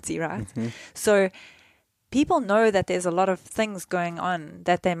humanity, right? So people know that there's a lot of things going on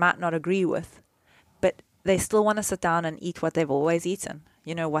that they might not agree with, but they still want to sit down and eat what they've always eaten.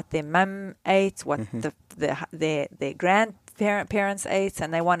 You know, what their mum ate, what their grandparents ate,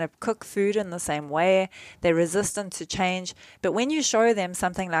 and they want to cook food in the same way. They're resistant to change. But when you show them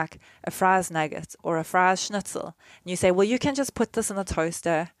something like a fries nugget or a fries schnitzel, and you say, well, you can just put this in the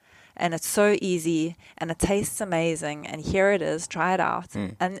toaster, and it's so easy, and it tastes amazing, and here it is, try it out.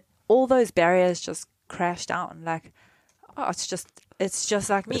 And all those barriers just crash down. Like, oh, it's just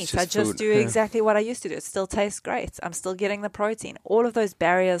like meat. I just do exactly what I used to do. It still tastes great. I'm still getting the protein. All of those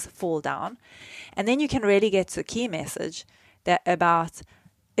barriers fall down. And then you can really get to the key message that about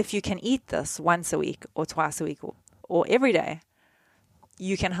if you can eat this once a week or twice a week or every day,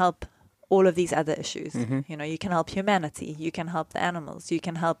 you can help all of these other issues. You know, you can help humanity. You can help the animals. You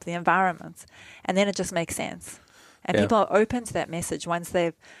can help the environment. And then it just makes sense. And people are open to that message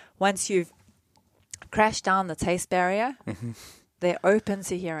once you've crashed down the taste barrier. They're open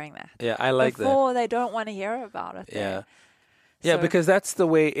to hearing that. Yeah, I like that. Before, they don't want to hear about it. Yeah, because that's the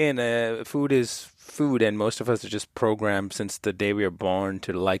way in. Food is food, and most of us are just programmed since the day we are born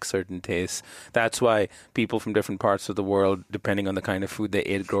to like certain tastes. That's why people from different parts of the world, depending on the kind of food they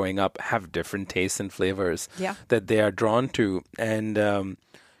ate growing up, have different tastes and flavors that they are drawn to. And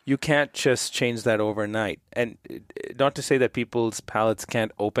you can't just change that overnight. And not to say that people's palates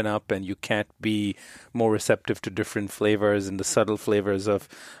can't open up and you can't be more receptive to different flavors and the subtle flavors of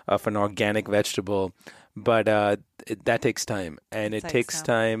an organic vegetable. But that takes time. And it takes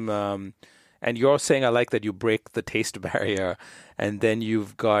time. And you're saying, I like that you break the taste barrier, and then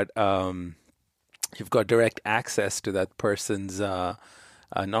you've got direct access to that person's not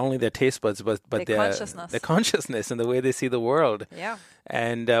only their taste buds, but their consciousness and the way they see the world. Yeah.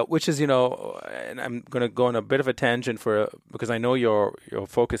 And which is, and I'm going to go on a bit of a tangent because I know your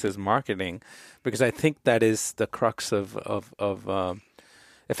focus is marketing, because I think that is the crux of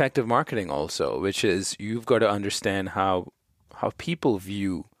effective marketing also, which is you've got to understand how people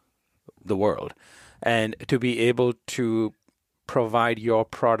view the world, and to be able to provide your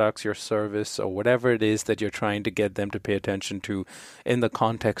products, your service, or whatever it is that you're trying to get them to pay attention to in the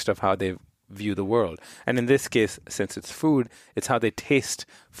context of how they view the world. And in this case, since it's food, it's how they taste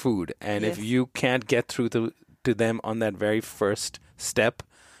food. And if you can't get through to them on that very first step,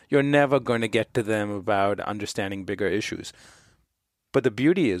 you're never going to get to them about understanding bigger issues. But the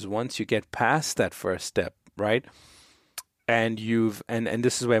beauty is once you get past that first step, right? And and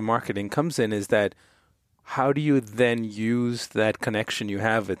this is where marketing comes in, is that how do you then use that connection you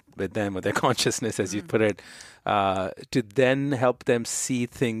have with them, or their consciousness, as you put it, to then help them see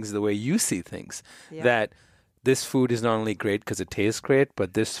things the way you see things? Yeah. That this food is not only great because it tastes great,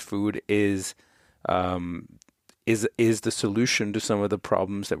 but this food is is the solution to some of the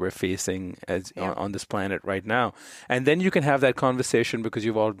problems that we're facing on this planet right now. And then you can have that conversation because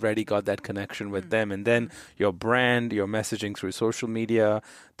you've already got that connection with them. And then your brand, your messaging through social media,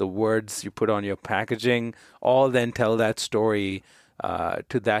 the words you put on your packaging, all then tell that story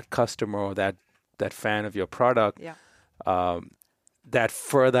to that customer or that fan of your product. Yeah. That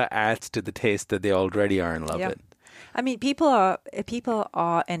further adds to the taste that they already are in love with. I mean, people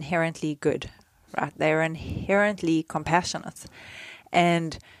are inherently good, right? They're inherently compassionate,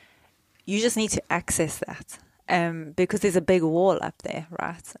 and you just need to access that because there's a big wall up there,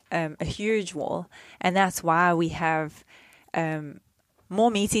 right? A huge wall, and that's why we have more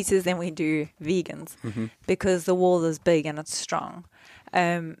meat eaters than we do vegans, because the wall is big and it's strong.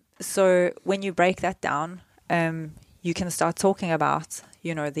 So when you break that down, you can start talking about,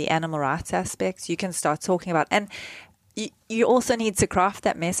 the animal rights aspects. You can start talking about, and you also need to craft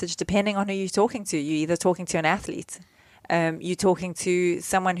that message depending on who you're talking to. You're either talking to an athlete, you're talking to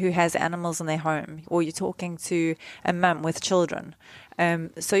someone who has animals in their home, or you're talking to a mum with children.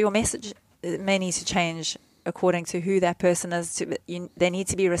 So your message may need to change according to who that person is. They need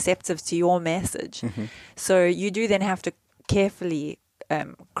to be receptive to your message. So you do then have to carefully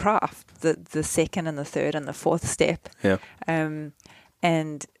craft the second and the third and the fourth step,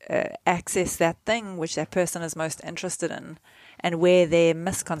 and access that thing which that person is most interested in, and where their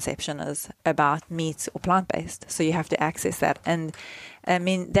misconception is about meat or plant-based. So you have to access that, and I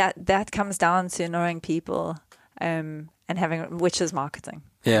mean that comes down to knowing people, and having, which is marketing.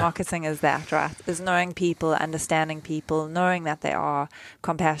 Marketing is that, right? Is knowing people, understanding people, knowing that they are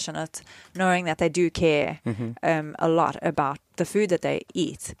compassionate, knowing that they do care a lot about the food that they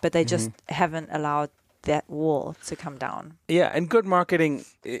eat, but they just haven't allowed that wall to come down. Yeah, and good marketing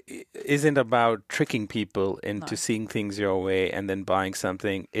isn't about tricking people into seeing things your way and then buying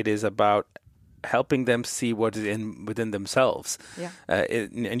something. It is about helping them see what is within themselves.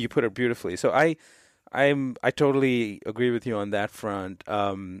 And you put it beautifully. So I totally agree with you on that front.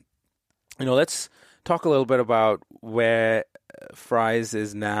 Let's talk a little bit about where Fry's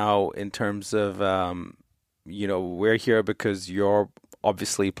is now in terms of, we're here because you're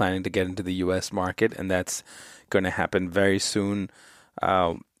obviously planning to get into the U.S. market, and that's going to happen very soon.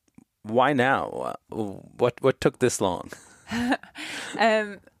 Why now? What took this long?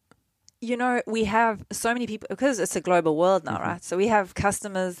 We have so many people, because it's a global world now, right? So we have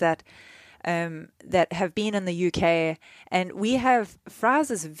customers that have been in the UK, and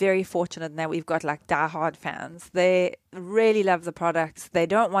Fry's is very fortunate in that we've got like diehard fans. They really love the products. They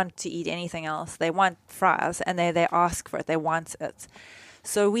don't want to eat anything else. They want Fry's, and they ask for it. They want it.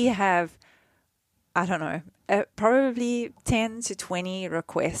 So we have, I don't know, probably 10 to 20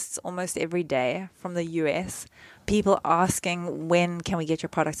 requests almost every day from the US. People asking, when can we get your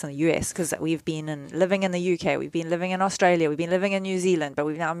products in the US? Because we've been living in the UK, we've been living in Australia, we've been living in New Zealand, but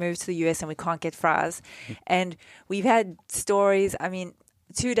we've now moved to the US and we can't get Fry's. And we've had stories. I mean,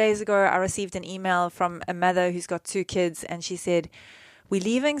 2 days ago, I received an email from a mother who's got 2 kids, and she said, we're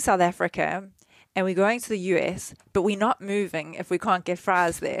leaving South Africa and we're going to the US, but we're not moving if we can't get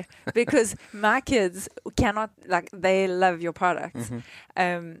Fry's there, because my kids cannot, they love your products.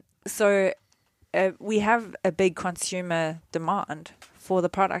 So we have a big consumer demand for the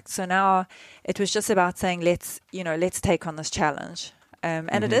product. So now it was just about saying, let's take on this challenge.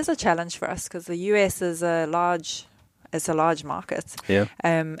 And it is a challenge for us because the US is a large market.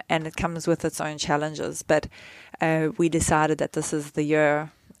 And it comes with its own challenges. But we decided that this is the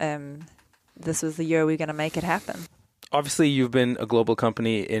year. This was the year we're going to make it happen. Obviously, you've been a global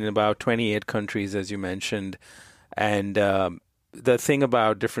company in about 28 countries, as you mentioned. And the thing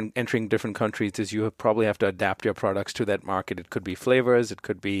about entering different countries is you probably have to adapt your products to that market. It could be flavors, it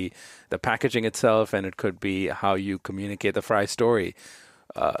could be the packaging itself, and it could be how you communicate the Fry story.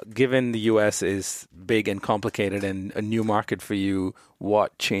 Given the U.S. is big and complicated and a new market for you,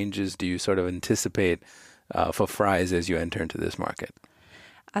 what changes do you sort of anticipate for Fry's as you enter into this market?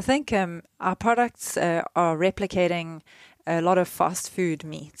 I think our products are replicating a lot of fast food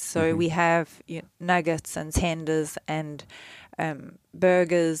meats. So we have nuggets and tenders and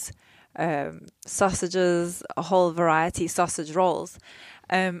burgers, sausages, a whole variety, sausage rolls.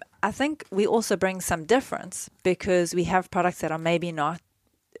 I think we also bring some difference because we have products that are maybe not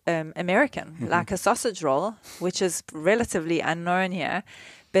American, like a sausage roll, which is relatively unknown here,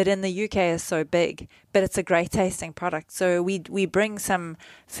 but in the UK is so big, but it's a great tasting product. So we bring some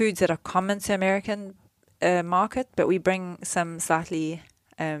foods that are common to American market, but we bring some slightly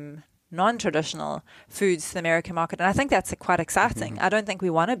non-traditional foods to the American market. And I think that's quite exciting. I don't think we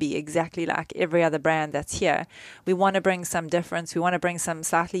want to be exactly like every other brand that's here. We want to bring some difference. We want to bring some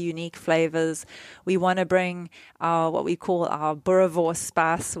slightly unique flavors. We want to bring what we call our boerewors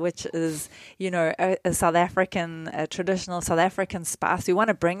spice, which is, a South African, a traditional South African spice. We want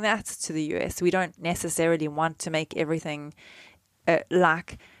to bring that to the US. We don't necessarily want to make everything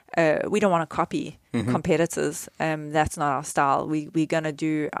we don't want to copy competitors. That's not our style. We're going to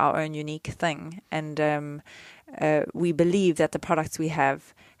do our own unique thing. And we believe that the products we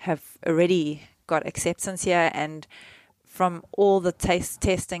have already got acceptance here. And from all the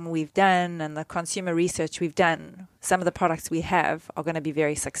testing we've done and the consumer research we've done, some of the products we have are going to be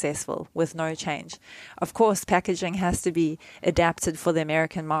very successful with no change. Of course, packaging has to be adapted for the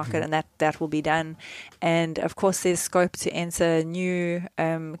American market, and that will be done. And of course, there's scope to enter new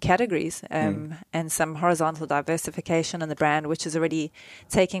categories and some horizontal diversification in the brand, which is already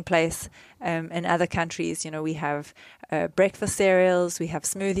taking place in other countries. We have breakfast cereals, we have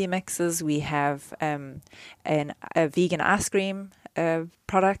smoothie mixes, we have a vegan ice cream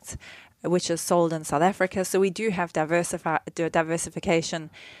product, which is sold in South Africa. So we do have diversification.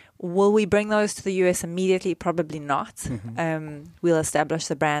 Will we bring those to the US immediately? Probably not. We'll establish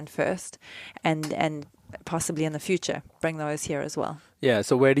the brand first and possibly in the future bring those here as well. Yeah,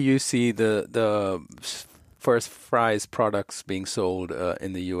 so where do you see the first Fry's products being sold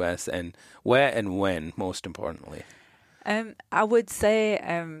in the US, and where and when, most importantly? I would say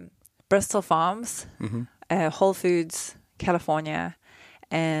Bristol Farms, Whole Foods, California,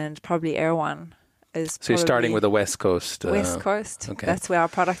 and probably Erewhon is. So you're starting with the West Coast. West Coast. Okay. That's where our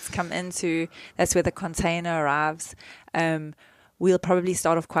products come into. That's where the container arrives. We'll probably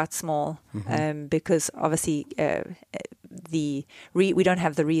start off quite small because obviously we don't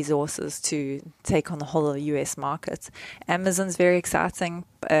have the resources to take on the whole of the US market. Amazon's very exciting.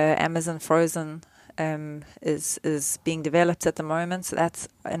 Amazon Frozen is being developed at the moment, so that's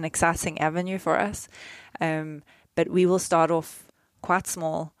an exciting avenue for us. But we will start off quite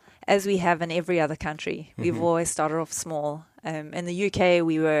small, as we have in every other country. We've always started off small. In the UK,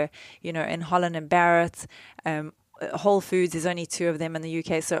 we were, in Holland and Barrett. Whole Foods, there's only 2 of them in the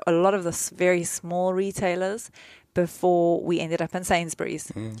UK. So a lot of the very small retailers before we ended up in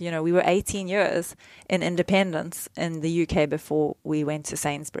Sainsbury's. We were 18 years in independence in the UK before we went to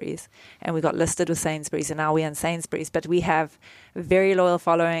Sainsbury's, and we got listed with Sainsbury's, and now we're in Sainsbury's. But we have a very loyal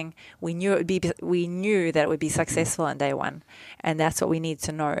following. We knew that it would be successful on day one, and that's what we need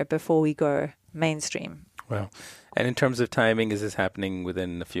to know before we go mainstream. Wow. And in terms of timing, is this happening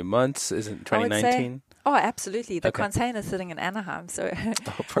within a few months? Is it 2019? Oh, absolutely. The Okay. container's sitting in Anaheim, so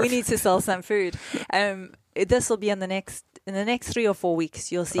we need to sell some food. This will be in the next 3 or 4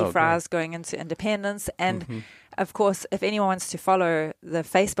 weeks. You'll see Fry's going into independence. And of course, if anyone wants to follow the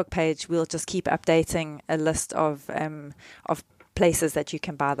Facebook page, we'll just keep updating a list of places that you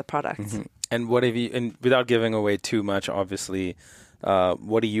can buy the products. And what have you, and without giving away too much, obviously,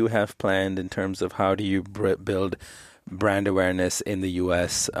 what do you have planned in terms of how do you build brand awareness in the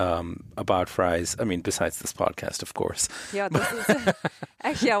US about Fry's? I mean, besides this podcast, of course. Yeah, this is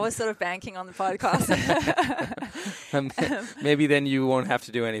actually, I was sort of banking on the podcast. Maybe then you won't have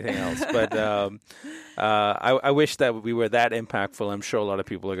to do anything else. But I wish that we were that impactful. I'm sure a lot of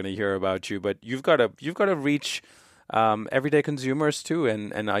people are going to hear about you. But you've got to reach everyday consumers too.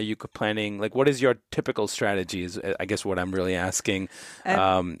 And are you planning? Like, what is your typical strategy? Is I guess what I'm really asking.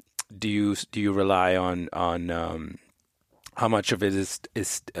 Do you rely on how much of it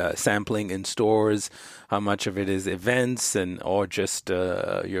is sampling in stores? How much of it is events, or just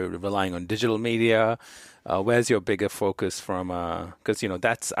you're relying on digital media? Where's your bigger focus from? Because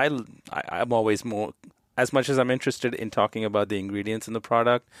that's I'm always more, as much as I'm interested in talking about the ingredients in the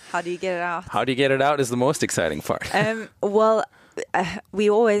product. How do you get it out? How do you get it out is the most exciting part. Well, we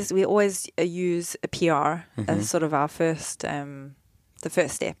always use a PR as sort of our first the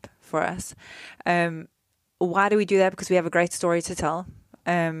first step for us. Why do we do that? Because we have a great story to tell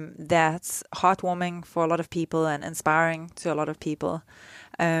that's heartwarming for a lot of people and inspiring to a lot of people.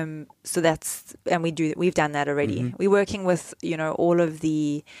 We've done that already. We're working with all of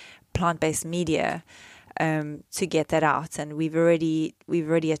the plant-based media to get that out, and we've already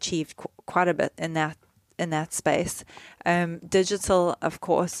achieved quite a bit in that space. Digital, of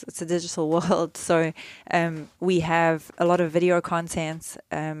course, it's a digital world. So we have a lot of video content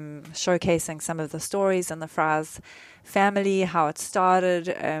showcasing some of the stories in the Fry's family, how it started,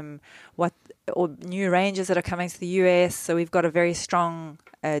 or new ranges that are coming to the US. So we've got a very strong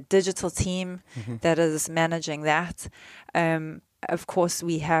digital team that is managing that. Of course,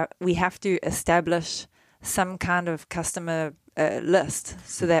 we have to establish some kind of customer list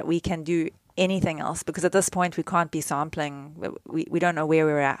so that we can do anything else, because at this point we can't be sampling. We don't know where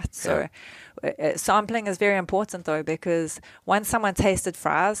we're at. So sampling is very important, though, because once someone tasted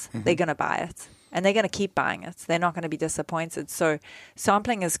fries, they're going to buy it. And they're going to keep buying it. They're not going to be disappointed. So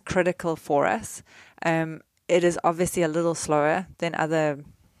sampling is critical for us. It is obviously a little slower than other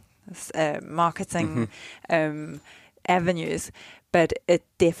marketing avenues, but it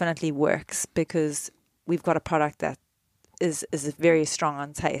definitely works because we've got a product that is very strong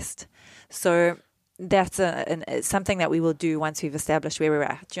on taste. So that's something that we will do once we've established where we're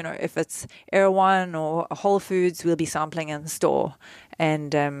at. You know, if it's Erewhon or Whole Foods, we'll be sampling in store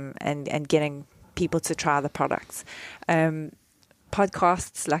and getting people to try the products.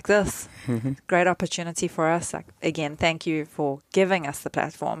 Podcasts like this, great opportunity for us. Like, again, thank you for giving us the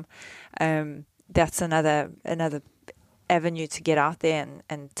platform. That's another avenue to get out there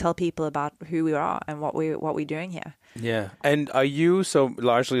and tell people about who we are and what we're doing here. Yeah. And are you so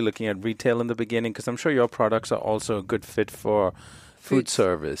largely looking at retail in the beginning? Because I'm sure your products are also a good fit for food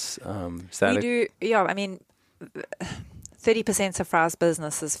service. We do, yeah. I mean, 30% of Fry's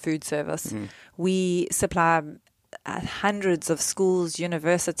business is food service. We supply hundreds of schools,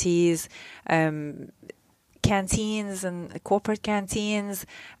 universities, canteens and corporate canteens,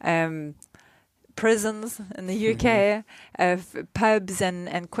 prisons in the UK, pubs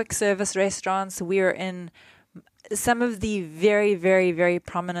and quick service restaurants. We're in some of the very, very, very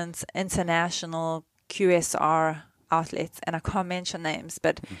prominent international QSR outlets, and I can't mention names,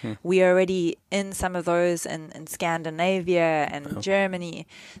 but we are already in some of those in Scandinavia and Germany.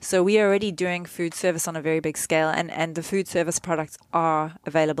 So we are already doing food service on a very big scale, and the food service products are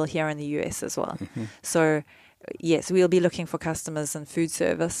available here in the US as well. So yes, we'll be looking for customers in food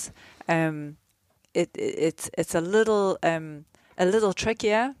service. It's a little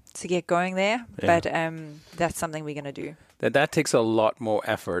trickier to get going there, but that's something we're going to do. That takes a lot more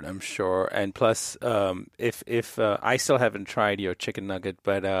effort, I'm sure. And plus, if I still haven't tried your chicken nugget,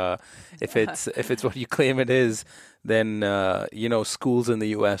 but if it's what you claim it is, then schools in the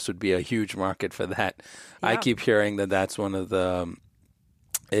U.S. would be a huge market for that. Yeah. I keep hearing that's one of the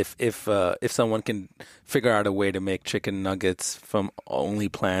if someone can figure out a way to make chicken nuggets from only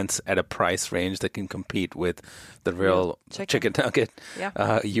plants at a price range that can compete with the real chicken nugget,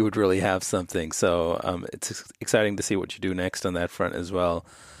 you would really have something. So it's exciting to see what you do next on that front as well.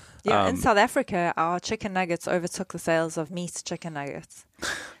 Yeah, in South Africa, our chicken nuggets overtook the sales of meat chicken nuggets.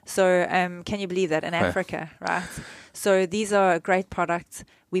 So can you believe that in Africa, right? So these are great products.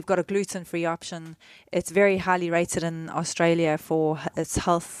 We've got a gluten-free option. It's very highly rated in Australia for its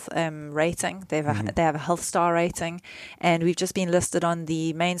health rating. They have a health star rating, and we've just been listed on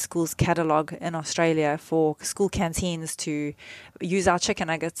the main schools catalogue in Australia for school canteens to use our chicken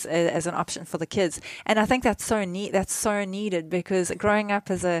nuggets as an option for the kids. And I think that's so neat. That's so needed, because growing up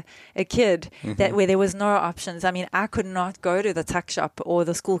as a kid, where there was no options. I mean, I could not go to the tuck shop or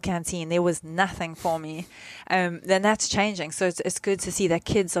the school canteen. There was nothing for me. Then that's changing. So it's good to see that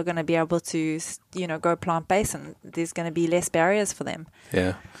kids are going to be able to, go plant-based, and there's going to be less barriers for them.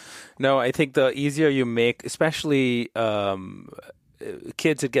 Yeah. No, I think the easier you make, especially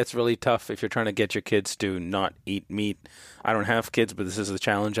kids, it gets really tough if you're trying to get your kids to not eat meat. I don't have kids, but this is the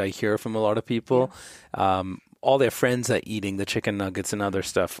challenge I hear from a lot of people. Yeah. All their friends are eating the chicken nuggets and other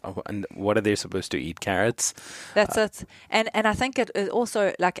stuff. And what are they supposed to eat? Carrots? That's it. And I think it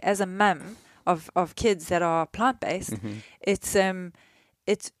also, like, as a mum of kids that are plant-based,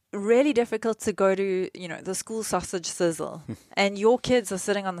 it's really difficult to go to, the school sausage sizzle and your kids are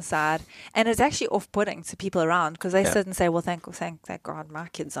sitting on the side, and it's actually off-putting to people around, because they sit and say, well, thank God my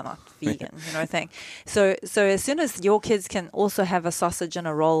kids are not vegan, So as soon as your kids can also have a sausage and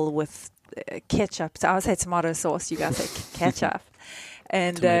a roll with ketchup, so I would say tomato sauce, you guys say ketchup.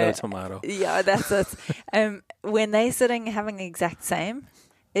 And tomato. Yeah, that's it. When they're sitting having the exact same,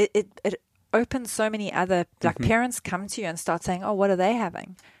 it opens so many other, like, parents come to you and start saying, oh, what are they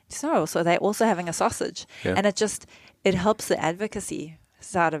having? So they're also having a sausage. Yeah. And it helps the advocacy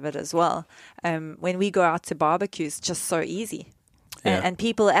side of it as well. When we go out to barbecues, just so easy. Yeah. And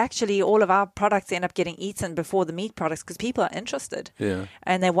people actually, all of our products end up getting eaten before the meat products, because people are interested. Yeah.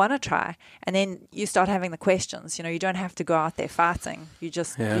 And they want to try. And then you start having the questions. You don't have to go out there fighting. You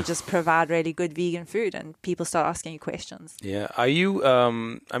just provide really good vegan food, and people start asking you questions. Yeah. Are you,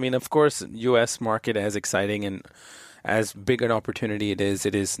 of course, U.S. market as exciting and as big an opportunity it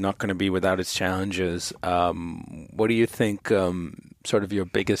is not going to be without its challenges. What do you think sort of your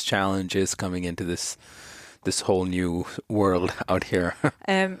biggest challenge is coming into this whole new world out here?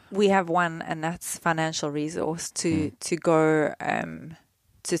 We have one, and that's financial resource to go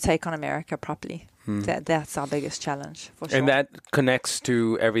to take on America properly. That's our biggest challenge, for sure. And that connects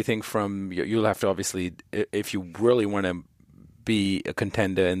to everything from, you'll have to obviously, if you really want to be a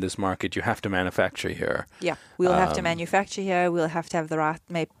contender in this market, you have to manufacture here. Yeah, we'll have to manufacture here. We'll have to have the right,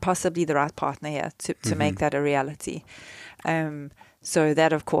 possibly the right partner here to make that a reality. So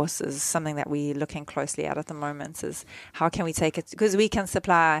that, of course, is something that we're looking closely at the moment, is how can we take it, because we can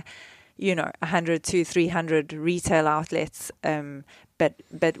supply, 100 to 300 retail outlets,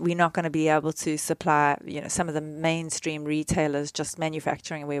 but we're not going to be able to supply, some of the mainstream retailers just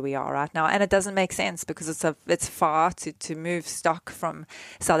manufacturing where we are right now. And it doesn't make sense because it's far to move stock from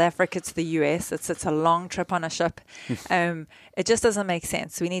South Africa to the US. It's a long trip on a ship. It just doesn't make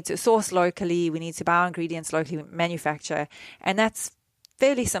sense. We need to source locally. We need to buy ingredients locally, manufacture. And that's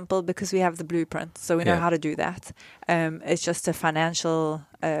fairly simple because we have the blueprint, so we know how to do that. It's just a financial,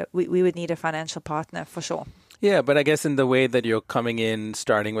 we would need a financial partner for sure. Yeah, but I guess in the way that you're coming in,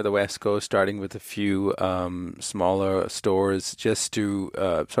 starting with the West Coast, starting with a few smaller stores, just to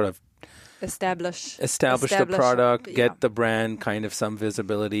sort of establish the product, get the brand kind of some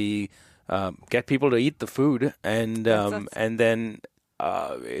visibility, get people to eat the food, and then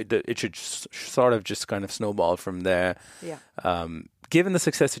it should sort of just kind of snowball from there. Yeah. Given the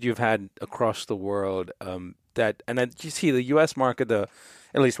success that you've had across the world, you see the U.S. market, at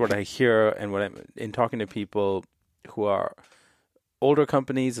least what I hear and what I'm in talking to people who are older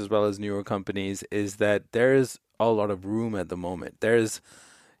companies as well as newer companies, is that there's a lot of room at the moment. There's,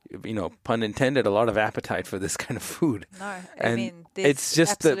 pun intended, a lot of appetite for this kind of food. No, it's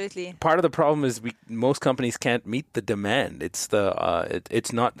just absolutely. Part of the problem is most companies can't meet the demand. It's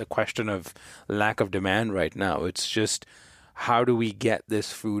it's not the question of lack of demand right now. It's just, how do we get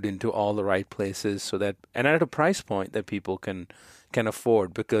this food into all the right places and at a price point that people can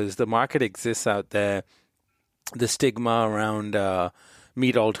afford, because the market exists out there. The stigma around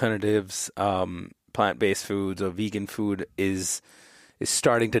meat alternatives, plant-based foods or vegan food is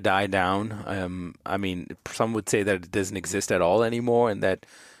starting to die down. Some would say that it doesn't exist at all anymore, and that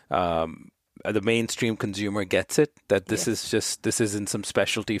the mainstream consumer gets it, that this isn't some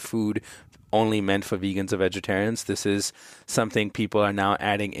specialty food only meant for vegans or vegetarians. This is something people are now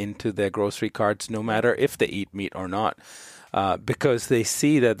adding into their grocery carts, no matter if they eat meat or not, because they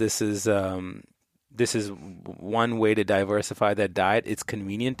see that this is one way to diversify their diet. It's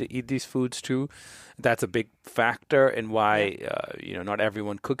convenient to eat these foods too. That's a big factor in why not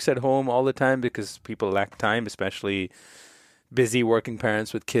everyone cooks at home all the time, because people lack time, especially busy working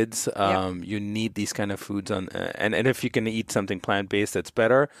parents with kids. You need these kind of foods and if you can eat something plant-based, that's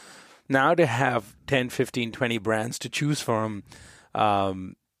better. Now to have 10, 15, 20 brands to choose from,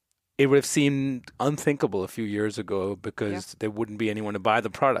 it would have seemed unthinkable a few years ago, because there wouldn't be anyone to buy the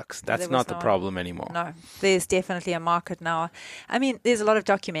products. That's not the problem anymore. No, there's definitely a market now. There's a lot of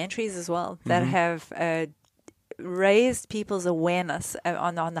documentaries as well that have raised people's awareness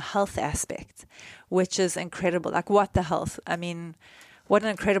on the health aspect, which is incredible. Like, what the health? What an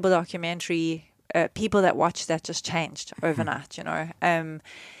incredible documentary. People that watched that just changed overnight,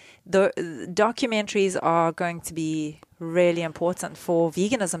 The documentaries are going to be really important for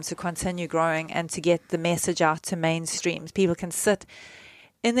veganism to continue growing and to get the message out to mainstreams. People can sit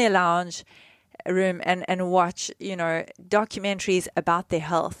in their lounge room and watch, documentaries about their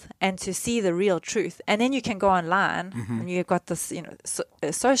health and to see the real truth. And then you can go online and you've got this,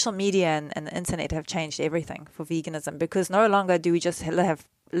 social media and the internet have changed everything for veganism, because no longer do we just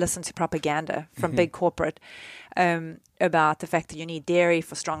listen to propaganda from big corporate about the fact that you need dairy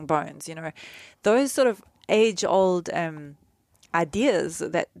for strong bones. Those sort of age-old ideas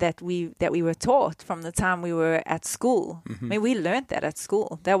that we were taught from the time we were at school. We learned that at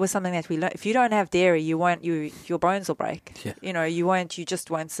school. That was something that we learned. If you don't have dairy, your bones will break. Yeah. You just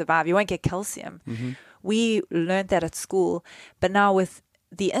won't survive. You won't get calcium. We learned that at school, but now with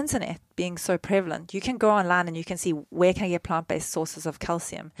the internet being so prevalent, you can go online and you can see, where can I get plant-based sources of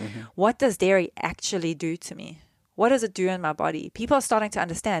calcium? What does dairy actually do to me? What does it do in my body? People are starting to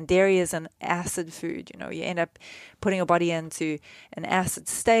understand dairy is an acid food. You end up putting your body into an acid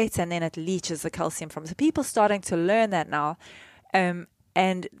state, and then it leaches the calcium from it. So people are starting to learn that now. And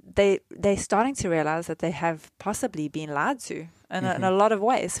they're starting to realize that they have possibly been lied to in a lot of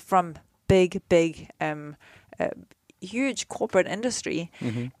ways from big huge corporate industry,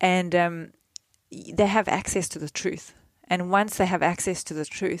 and they have access to the truth. And once they have access to the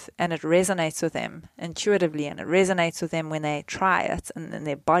truth and it resonates with them intuitively, and it resonates with them when they try it in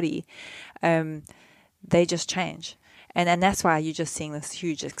their body, they just change. And that's why you're just seeing this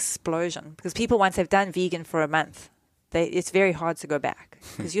huge explosion, because people, once they've done vegan for a month, it's very hard to go back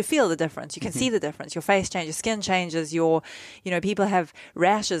because you feel the difference. You can see the difference. Your face changes, skin changes. People have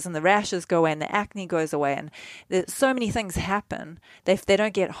rashes, and the rashes go away, and the acne goes away, and there's so many things happen. They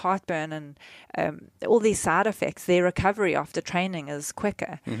don't get heartburn and all these side effects. Their recovery after training is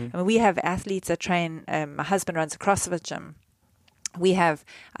quicker. I mean, we have athletes that train. My husband runs a CrossFit gym. We have,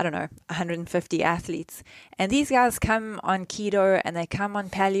 150 athletes, and these guys come on keto and they come on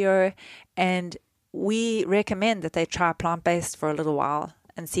paleo, and we recommend that they try plant-based for a little while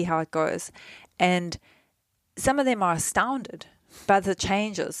and see how it goes. And some of them are astounded by the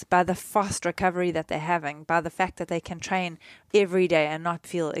changes, by the fast recovery that they're having, by the fact that they can train every day and not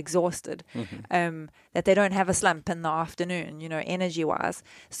feel exhausted, that they don't have a slump in the afternoon, energy-wise.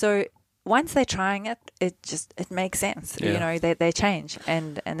 So once they're trying it, it makes sense. Yeah. They change,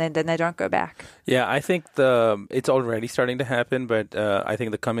 and then they don't go back. Yeah, I think it's already starting to happen, but I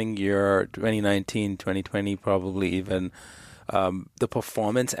think the coming year, 2019, 2020, probably even, the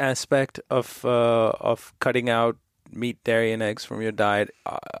performance aspect of cutting out meat, dairy, and eggs from your diet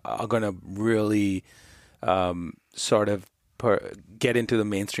are going to really sort of get into the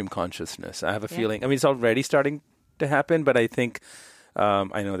mainstream consciousness. I have a feeling. I mean, it's already starting to happen, but I think.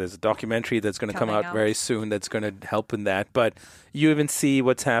 I know there's a documentary that's going to come out very soon that's going to help in that. But you even see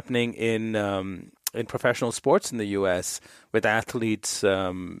what's happening in professional sports in the U.S. with athletes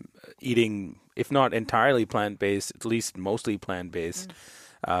eating, if not entirely plant-based, at least mostly plant-based.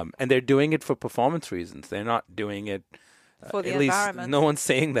 And they're doing it for performance reasons. They're not doing it for the at environment. Least no one's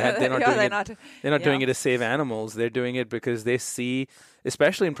saying that. They're not doing it. They're not doing it to save animals. They're doing it because they see,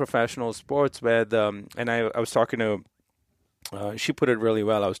 especially in professional sports, where I was talking to. She put it really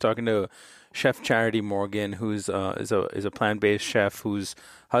well. I was talking to Chef Charity Morgan, who's is a plant-based chef whose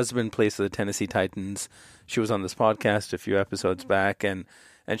husband plays for the Tennessee Titans. She was on this podcast a few episodes back, and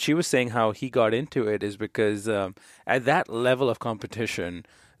she was saying how he got into it is because at that level of competition,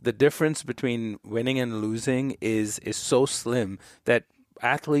 the difference between winning and losing is so slim that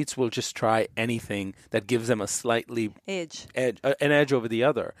athletes will just try anything that gives them a slightly an edge over the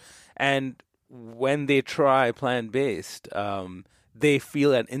other, and when they try plant-based, they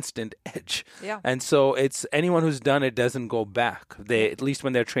feel an instant edge. Yeah. And so it's anyone who's done it doesn't go back. They, at least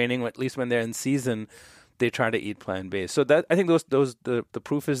when they're training, at least when they're in season, they try to eat plant-based. So that I think the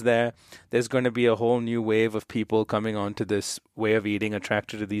proof is there. There's going to be a whole new wave of people coming onto this way of eating,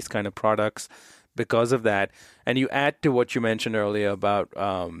 attracted to these kind of products because of that. And you add to what you mentioned earlier about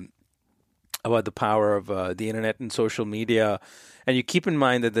the power of the internet and social media. And you keep in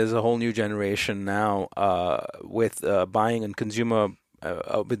mind that there's a whole new generation now with buying and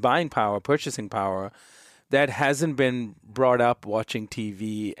with buying power, purchasing power, that hasn't been brought up watching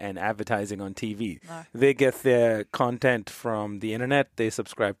TV and advertising on TV. No. They get their content from the internet. They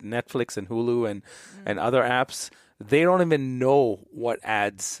subscribe to Netflix and Hulu and other apps. They don't even know what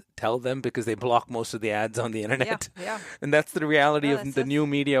ads tell them because they block most of the ads on the internet. Yeah. And that's the reality of the new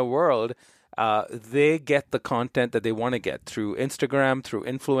media world. They get the content that they want to get through Instagram, through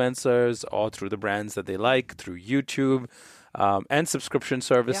influencers, or through the brands that they like, through YouTube, and subscription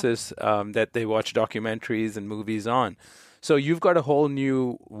services that they watch documentaries and movies on. So you've got a whole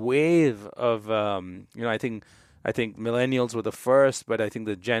new wave of, I think millennials were the first, but I think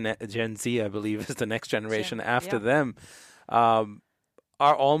the Gen Z, I believe, is the next generation after them, are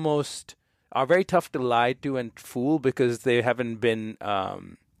very tough to lie to and fool because they haven't been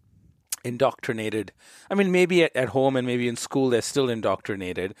indoctrinated. I mean, maybe at home and maybe in school they're still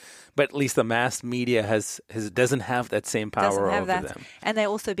indoctrinated, but at least the mass media doesn't have that same power over them. And they're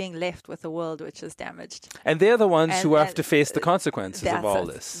also being left with a world which is damaged. And they're the ones who have to face the consequences of all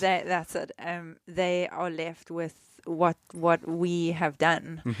this. That's it. They are left with what we have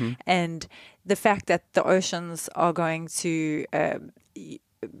done, and the fact that the oceans are going to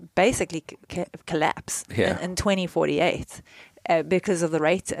basically collapse in 2048. Because of the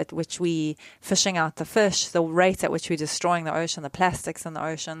rate at which we fishing out the fish, the rate at which we're destroying the ocean, the plastics in the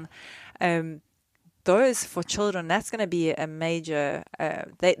ocean, those for children, that's going to be a major.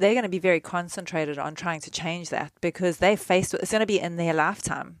 They're going to be very concentrated on trying to change that because it's going to be in their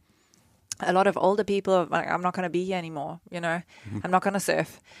lifetime. A lot of older people are like, I'm not going to be here anymore. I'm not going to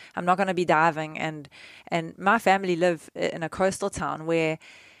surf. I'm not going to be diving. And my family live in a coastal town where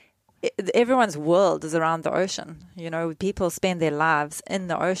everyone's world is around the ocean. People spend their lives in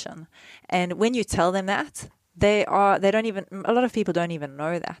the ocean, and when you tell them that, a lot of people don't even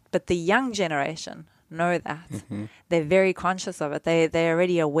know that, but the young generation know that. They're very conscious of it. They're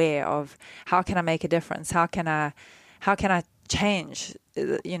already aware of how can I make a difference? How can I change,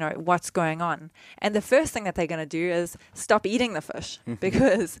 what's going on. And the first thing that they're going to do is stop eating the fish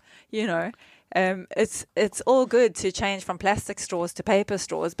because, it's all good to change from plastic straws to paper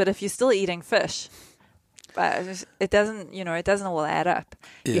straws, but if you're still eating fish, it doesn't all add up.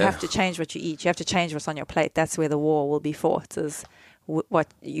 Yeah. You have to change what you eat. You have to change what's on your plate. That's where the war will be fought, is what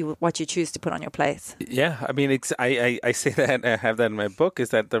you choose to put on your plate. Yeah, I mean, I say that, I have that in my book, is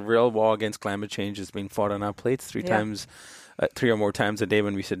that the real war against climate change is being fought on our plates three or more times a day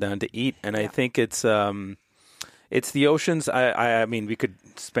when we sit down to eat. And I think it's the oceans. I mean, we could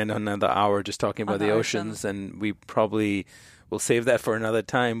spend another hour just talking about the oceans, and we probably will save that for another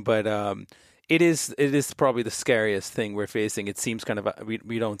time. But it is probably the scariest thing we're facing. It seems kind of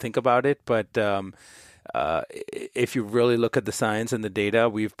we don't think about it, but if you really look at the science and the data,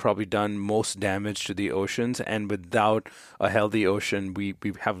 we've probably done most damage to the oceans, and without a healthy ocean, we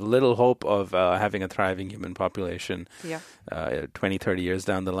have little hope of having a thriving human population 20, 30 years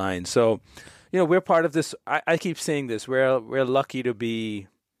down the line. So, we're part of this. I keep saying this. We're lucky to be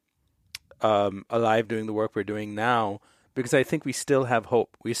alive doing the work we're doing now, because I think we still have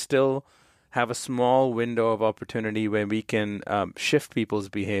hope. We still have a small window of opportunity where we can shift people's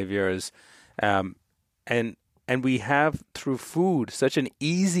behaviors. And we have, through food, such an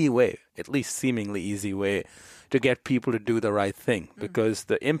easy way, at least seemingly easy way, to get people to do the right thing. Because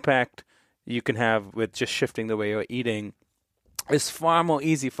the impact you can have with just shifting the way you're eating is far more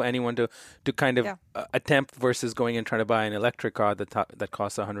easy for anyone to kind of attempt versus going and trying to buy an electric car that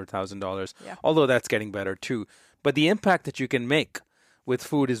costs $100,000. Yeah. Although that's getting better too. But the impact that you can make with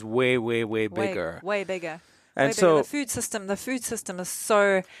food is way, way, way bigger. Way bigger. And so the food system is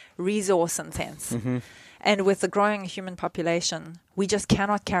so resource intense. Mm-hmm. And with the growing human population, we just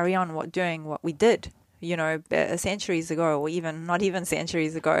cannot carry on doing what we did, centuries ago, or even not even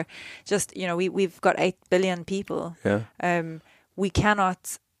centuries ago. Just, we've got 8 billion people. Yeah. We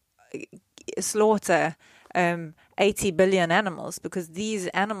cannot slaughter 80 billion animals, because these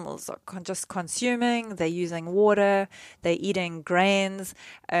animals are just consuming, they're using water, they're eating grains,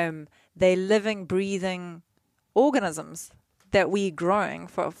 they're living, breathing organisms that we're growing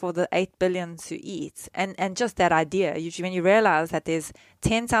for the 8 billion to eat. And just that idea, when you realize that there's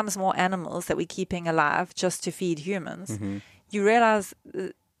 10 times more animals that we're keeping alive just to feed humans, you realize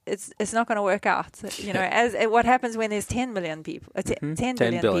it's not going to work out. As what happens when there's 10 billion people, 10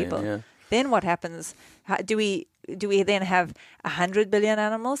 billion people. Yeah. Then what happens? Do we then have 100 billion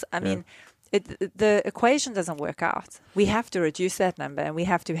animals? I mean, the equation doesn't work out. We have to reduce that number, and we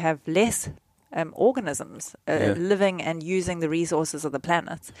have to have less organisms living and using the resources of the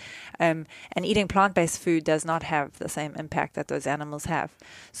planet. And eating plant-based food does not have the same impact that those animals have.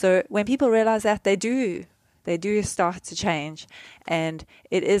 So when people realize that, they do start to change. And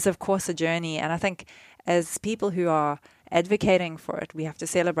it is, of course, a journey. And I think as people who are advocating for it, we have to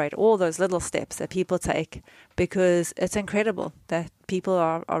celebrate all those little steps that people take, because it's incredible that people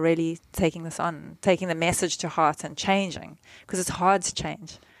are really taking this on, taking the message to heart and changing, because it's hard to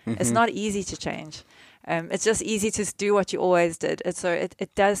change. It's not easy to change. It's just easy to do what you always did. It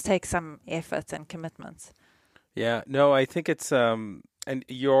does take some effort and commitment. Yeah, no, I think it's and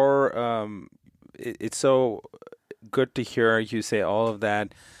it's so good to hear you say all of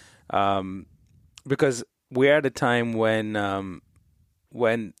that, because we're at a time when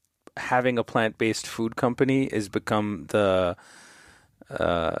having a plant-based food company has become the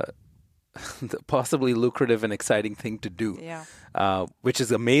possibly lucrative and exciting thing to do, which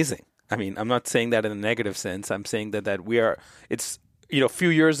is amazing. I mean, I'm not saying that in a negative sense. I'm saying that we are. It's a few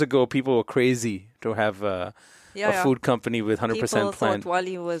years ago, people were crazy to have a food company with 100% plant. People thought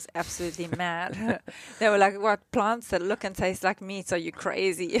Wally was absolutely mad. They were like, "What, plants that look and taste like meat? Are you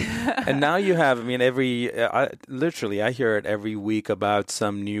crazy?" And now you have. I mean, literally, I hear it every week about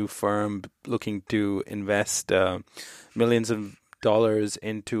some new firm looking to invest millions of dollars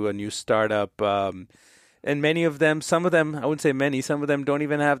into a new startup, and many of them, some of them, I wouldn't say many, some of them don't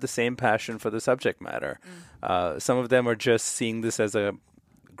even have the same passion for the subject matter. Some of them are just seeing this as a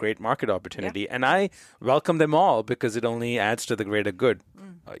great market opportunity, and I welcome them all, because it only adds to the greater good.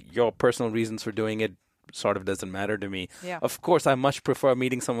 Your personal reasons for doing it sort of doesn't matter to me. Of course, I much prefer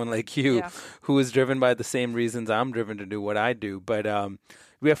meeting someone like you who is driven by the same reasons I'm driven to do what I do. But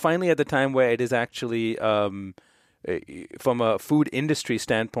we are finally at the time where it is actually from a food industry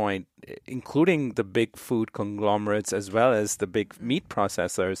standpoint, including the big food conglomerates as well as the big meat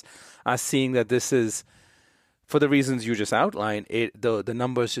processors, are seeing that this is, for the reasons you just outlined, the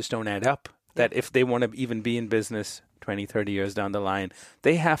numbers just don't add up. That if they want to even be in business 20, 30 years down the line,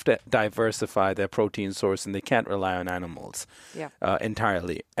 they have to diversify their protein source, and they can't rely on animals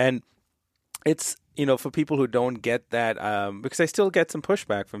entirely. And it's for people who don't get that, because I still get some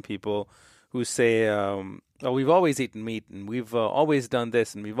pushback from people who say, "Oh, we've always eaten meat, and we've always done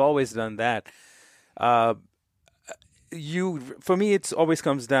this, and we've always done that." For me, it always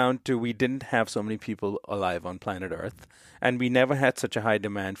comes down to we didn't have so many people alive on planet Earth, and we never had such a high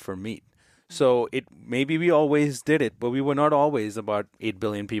demand for meat. So maybe we always did it, but we were not always about 8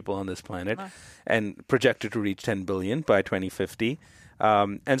 billion people on this planet, and projected to reach 10 billion by 2050.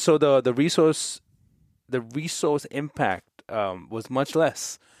 And so the resource impact was much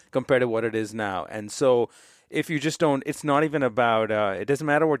less compared to what it is now. And so if you just don't, it's not even about, it doesn't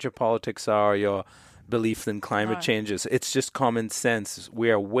matter what your politics are, your belief in climate changes. It's just common sense. We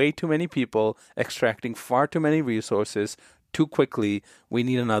are way too many people extracting far too many resources too quickly. We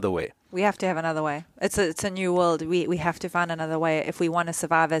need another way. We have to have another way. It's a new world. We have to find another way if we want to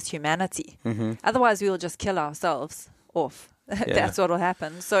survive as humanity. Mm-hmm. Otherwise, we will just kill ourselves off. Yeah. That's what will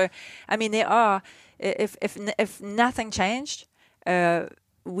happen. So, I mean, if nothing changed,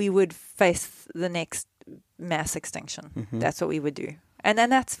 we would face the next mass extinction. Mm-hmm. That's what we would do. And then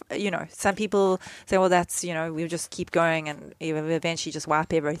that's, some people say, well, that's, we'll just keep going and we'll eventually just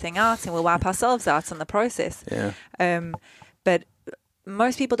wipe everything out and we'll wipe ourselves out in the process. Yeah. But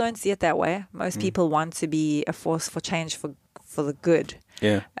most people don't see it that way. Most people want to be a force for change for the good.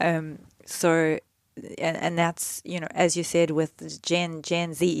 Yeah. So, and that's, as you said with Gen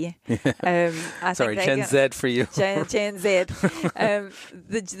Z. I Sorry, think Gen Z for you. Gen Z.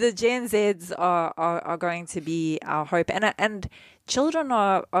 The Gen Zs are going to be our hope. And children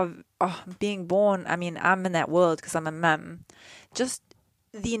are being born. I mean, I'm in that world because I'm a mum. Just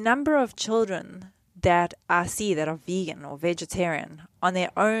the number of children that I see that are vegan or vegetarian on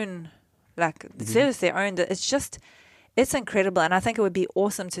their own, seriously their own, it's incredible. And I think it would be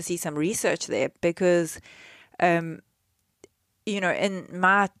awesome to see some research there because, in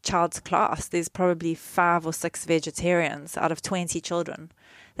my child's class, there's probably 5 or 6 vegetarians out of 20 children.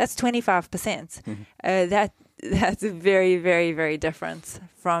 That's 25%. Mm-hmm. That's very, very, very different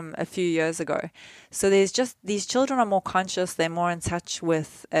from a few years ago. So there's just, these children are more conscious. They're more in touch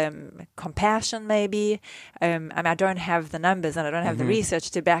with compassion, maybe. I don't have the numbers and I don't have the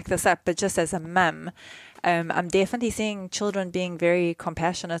research to back this up, but just as a mum, I'm definitely seeing children being very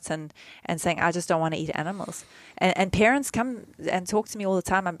compassionate and saying, I just don't want to eat animals. And parents come and talk to me all the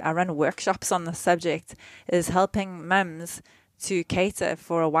time. I run workshops on the subject, is helping mums to cater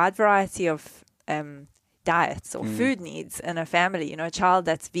for a wide variety of diets or food needs in a family. A child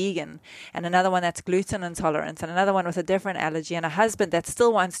that's vegan and another one that's gluten intolerant and another one with a different allergy and a husband that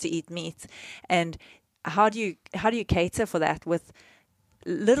still wants to eat meat. And how do you cater for that with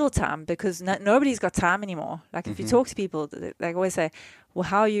little time? Because nobody's got time anymore. If you talk to people, they always say, well,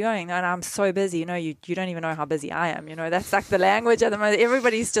 how are you going? And I'm so busy. You don't even know how busy I am. That's like the language at the moment.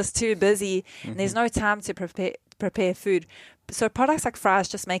 Everybody's just too busy and there's no time to prepare food. So products like fries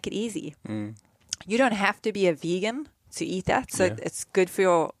just make it easy. You don't have to be a vegan to eat that. So it's good for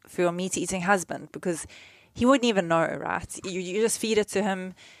your meat-eating husband because he wouldn't even know, right? You just feed it to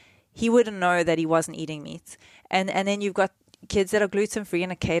him. He wouldn't know that he wasn't eating meat. And then you've got kids that are gluten-free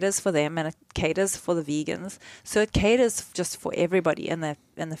and it caters for them and it caters for the vegans. So it caters just for everybody in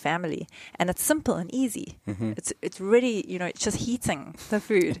the family. And it's simple and easy. It's really, it's just heating the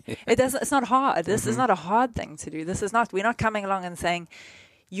food. It's not hard. This is not a hard thing to do. We're not coming along and saying,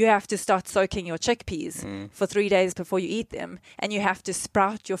 you have to start soaking your chickpeas for 3 days before you eat them, and you have to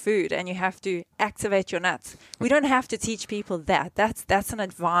sprout your food, and you have to activate your nuts. We don't have to teach people that. That's an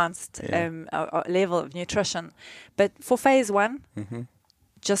advanced level of nutrition. But for phase 1,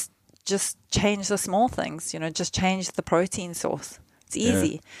 just change the small things. Just change the protein source. It's easy.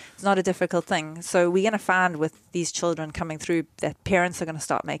 Yeah. It's not a difficult thing. So we're going to find with these children coming through that parents are going to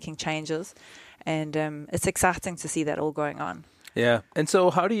start making changes, and it's exciting to see that all going on. Yeah. And so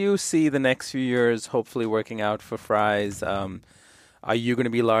how do you see the next few years hopefully working out for Fry's? Are you going to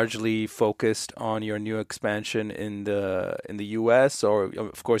be largely focused on your new expansion in the US, or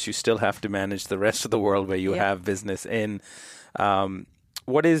of course you still have to manage the rest of the world where you have business in?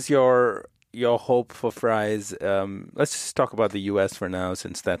 What is your hope for Fry's? Let's just talk about the US for now,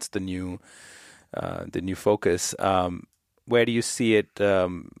 since that's the new focus. Where do you see it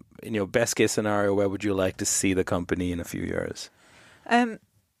in your best case scenario? Where would you like to see the company in a few years?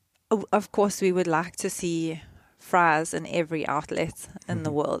 Of course, we would like to see Fry's in every outlet in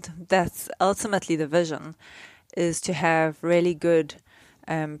the world. That's ultimately the vision, is to have really good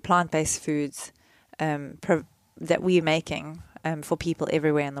plant-based foods that we're making for people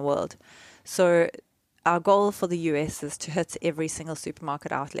everywhere in the world. So our goal for the US is to hit every single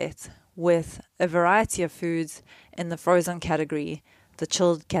supermarket outlet with a variety of foods in the frozen category, the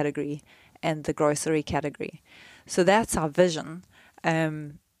chilled category, and the grocery category. So that's our vision,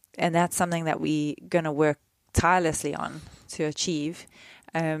 and that's something that we're going to work tirelessly on to achieve.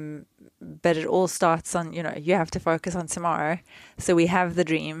 But it all starts on, you have to focus on tomorrow. So we have the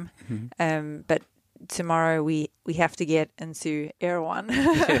dream, but tomorrow we have to get into Erewhon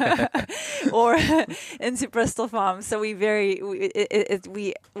or into Bristol Farms. So we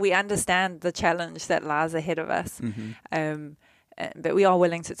understand the challenge that lies ahead of us. But we are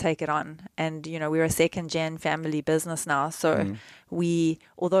willing to take it on. And, we're a second gen family business now. So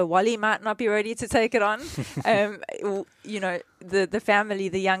although Wally might not be ready to take it on, the family,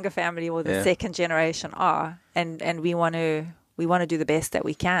 the younger family or the second generation are. And we want to do the best that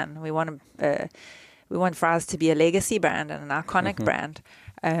we can. We want Fry's to be a legacy brand and an iconic brand.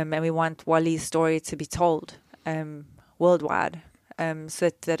 And we want Wally's story to be told worldwide. So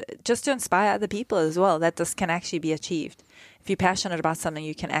that just to inspire other people as well, that this can actually be achieved. If you're passionate about something,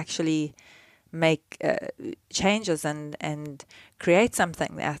 you can actually make changes and create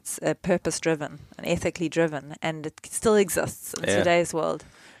something that's purpose-driven and ethically driven, and it still exists in today's world.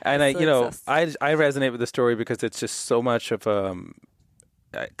 And I resonate with the story because it's just so much of the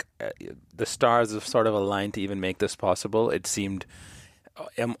stars have sort of aligned to even make this possible. It seemed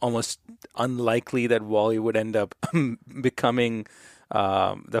almost unlikely that Wally would end up becoming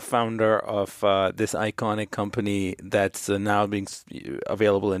the founder of this iconic company that's now being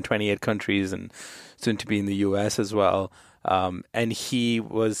available in 28 countries and soon to be in the US as well. And he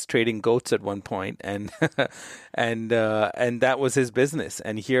was trading goats at one point, and and that was his business.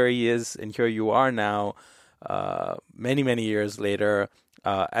 And here he is, and here you are now, many years later,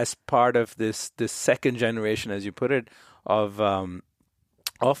 as part of this second generation, as you put it, of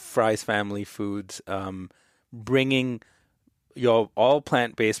Fry's Family Foods, bringing your all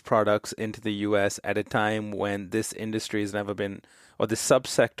plant-based products into the U.S. at a time when this industry has never been, or the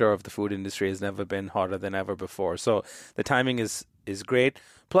subsector of the food industry has never been hotter than ever before. So the timing is great.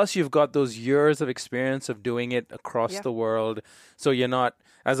 Plus, you've got those years of experience of doing it across the world. So you're not,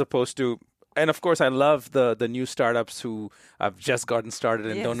 as opposed to, and of course, I love the new startups who have just gotten started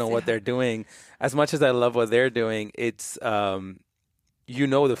and don't know what they're doing. As much as I love what they're doing, it's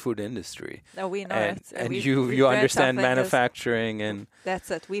the food industry. No, we know and, it. And you understand manufacturing. And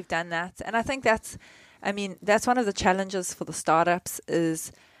that's it. We've done that. And I think that's one of the challenges for the startups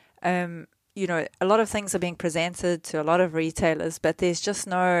is, a lot of things are being presented to a lot of retailers, but there's just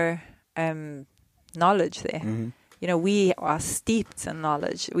no knowledge there. We are steeped in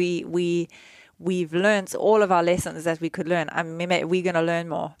knowledge. We've learned all of our lessons that we could learn. We're going to learn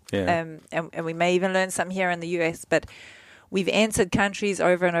more. And we may even learn some here in the US, but we've entered countries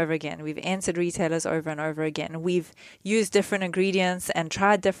over and over again. We've entered retailers over and over again. We've used different ingredients and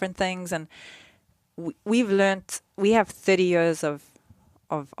tried different things, and we've learned. We have 30 years of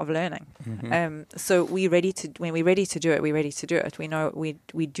learning. So when we're ready to do it, we're ready to do it. We know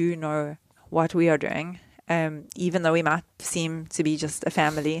we do know what we are doing. Even though we might seem to be just a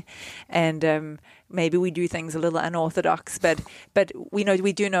family, and maybe we do things a little unorthodox, but we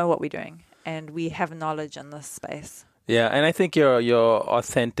do know what we're doing, and we have knowledge in this space. Yeah, and I think your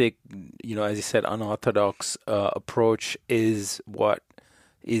authentic, as you said, unorthodox approach is what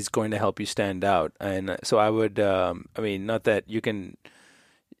is going to help you stand out. And so I would, not that you can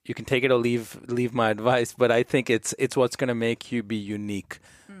take it or leave my advice, but I think it's what's going to make you be unique,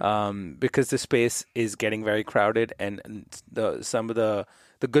 because the space is getting very crowded, and some of the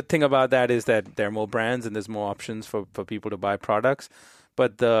good thing about that is that there are more brands and there's more options for people to buy products.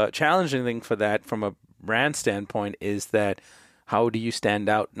 But the challenging thing for that, from a brand standpoint, is that how do you stand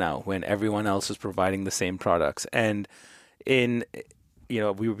out now when everyone else is providing the same products? And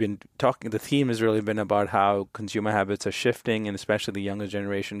we've been talking, the theme has really been about how consumer habits are shifting, and especially the younger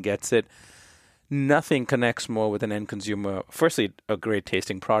generation gets it. Nothing connects more with an end consumer. Firstly, a great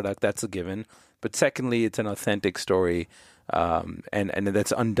tasting product, that's a given. But secondly, it's an authentic story. And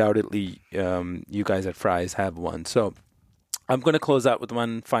that's undoubtedly, you guys at Fry's have one. So I'm going to close out with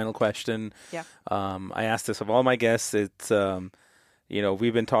one final question. Yeah. I asked this of all my guests. It's,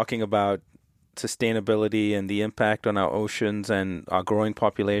 we've been talking about sustainability and the impact on our oceans and our growing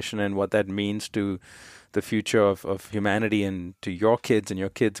population and what that means to the future of humanity and to your kids and your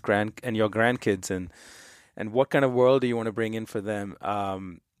kids' and your grandkids, and what kind of world do you want to bring in for them?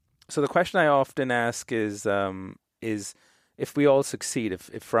 So the question I often ask is if we all succeed,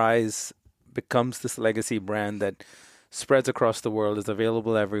 if Fry's becomes this legacy brand that spreads across the world, is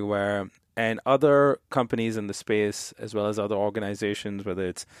available everywhere, and other companies in the space, as well as other organizations, whether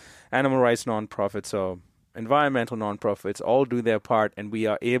it's animal rights nonprofits or environmental nonprofits, all do their part, and we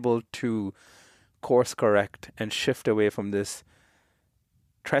are able to course correct and shift away from this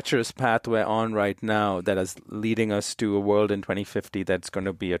treacherous path we're on right now that is leading us to a world in 2050 that's going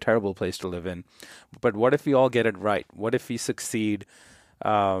to be a terrible place to live in. But what if we all get it right? What if we succeed?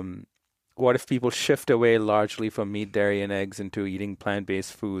 What if people shift away largely from meat, dairy, and eggs into eating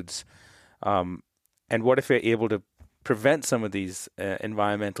plant-based foods? And what if we're able to prevent some of these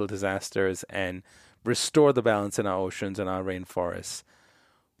environmental disasters and restore the balance in our oceans and our rainforests?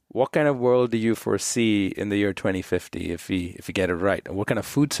 What kind of world do you foresee in the year 2050 if we get it right? What kind of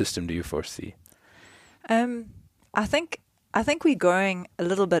food system do you foresee? I think we're going a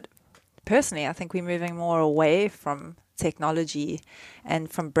little bit. Personally, I think we're moving more away from technology and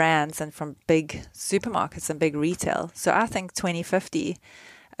from brands and from big supermarkets and big retail. So I think 2050,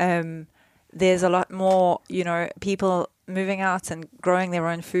 there's a lot more, people moving out and growing their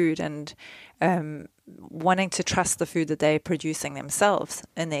own food and wanting to trust the food that they're producing themselves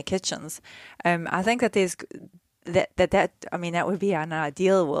in their kitchens. I think that there's that would be an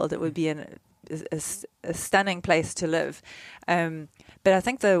ideal world. It would be a stunning place to live. But I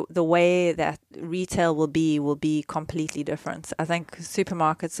think the way that retail will be completely different. I think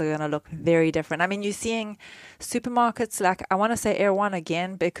supermarkets are going to look very different. I mean, you're seeing supermarkets like, I want to say Erewhon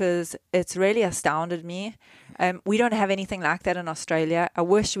again, because it's really astounded me. We don't have anything like that in Australia. I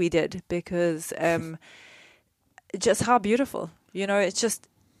wish we did, because just how beautiful. It's just,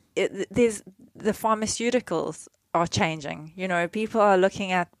 there's the pharmaceuticals are changing. People are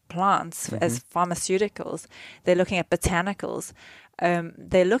looking at plants as pharmaceuticals. They're looking at botanicals.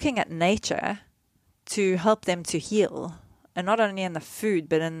 They're looking at nature to help them to heal, and not only in the food,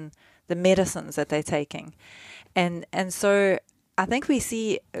 but in the medicines that they're taking. And so I think we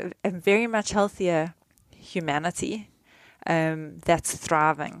see a very much healthier humanity that's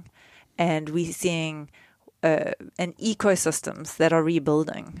thriving, and we're seeing an ecosystems that are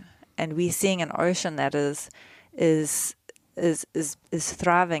rebuilding, and we're seeing an ocean that is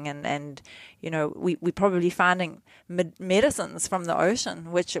thriving, and we're probably finding medicines from the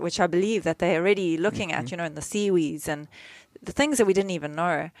ocean, which I believe that they're already looking at, in the seaweeds and the things that we didn't even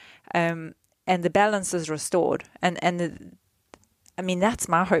know, and the balance is restored, and that's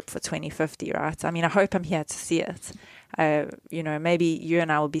my hope for 2050, right? I hope I'm here to see it. Maybe you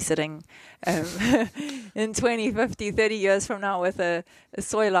and I will be sitting in 20, 30 years from now with a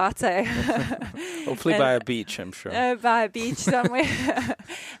soy latte. Hopefully by a beach, I'm sure. By a beach somewhere.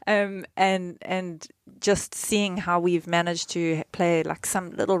 And just seeing how we've managed to play like some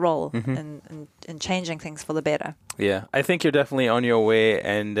little role in changing things for the better. Yeah, I think you're definitely on your way,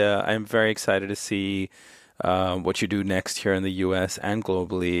 and I'm very excited to see what you do next here in the U.S. and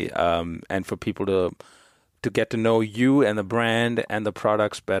globally, and for people to get to know you and the brand and the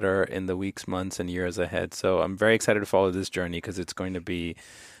products better in the weeks, months, and years ahead. So I'm very excited to follow this journey, because it's going to be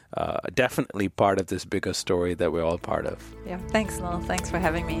definitely part of this bigger story that we're all part of. Yeah, thanks, Nil. Thanks for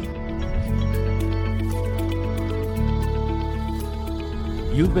having me.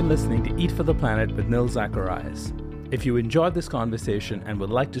 You've been listening to Eat for the Planet with Nil Zacharias. If you enjoyed this conversation and would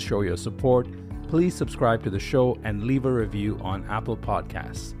like to show your support, please subscribe to the show and leave a review on Apple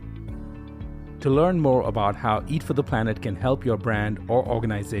Podcasts. To learn more about how Eat for the Planet can help your brand or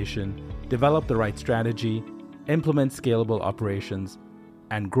organization develop the right strategy, implement scalable operations,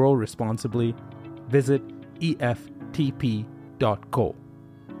 and grow responsibly, visit EFTP.co.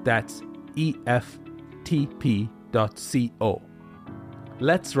 That's EFTP.co.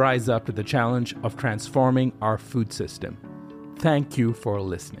 Let's rise up to the challenge of transforming our food system. Thank you for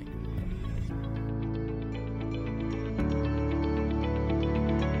listening.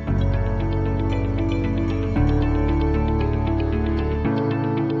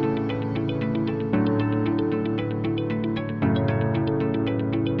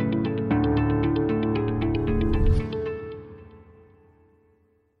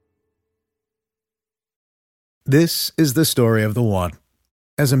 This is the story of the one.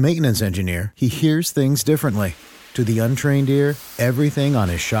 As a maintenance engineer, he hears things differently. To the untrained ear, everything on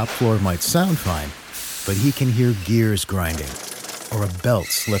his shop floor might sound fine, but he can hear gears grinding or a belt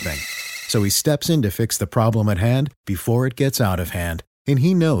slipping. So he steps in to fix the problem at hand before it gets out of hand. And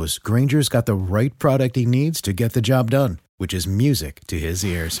he knows Grainger's got the right product he needs to get the job done, which is music to his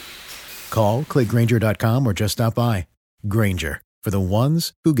ears. Call, click Grainger.com, or just stop by. Grainger, for the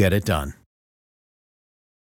ones who get it done.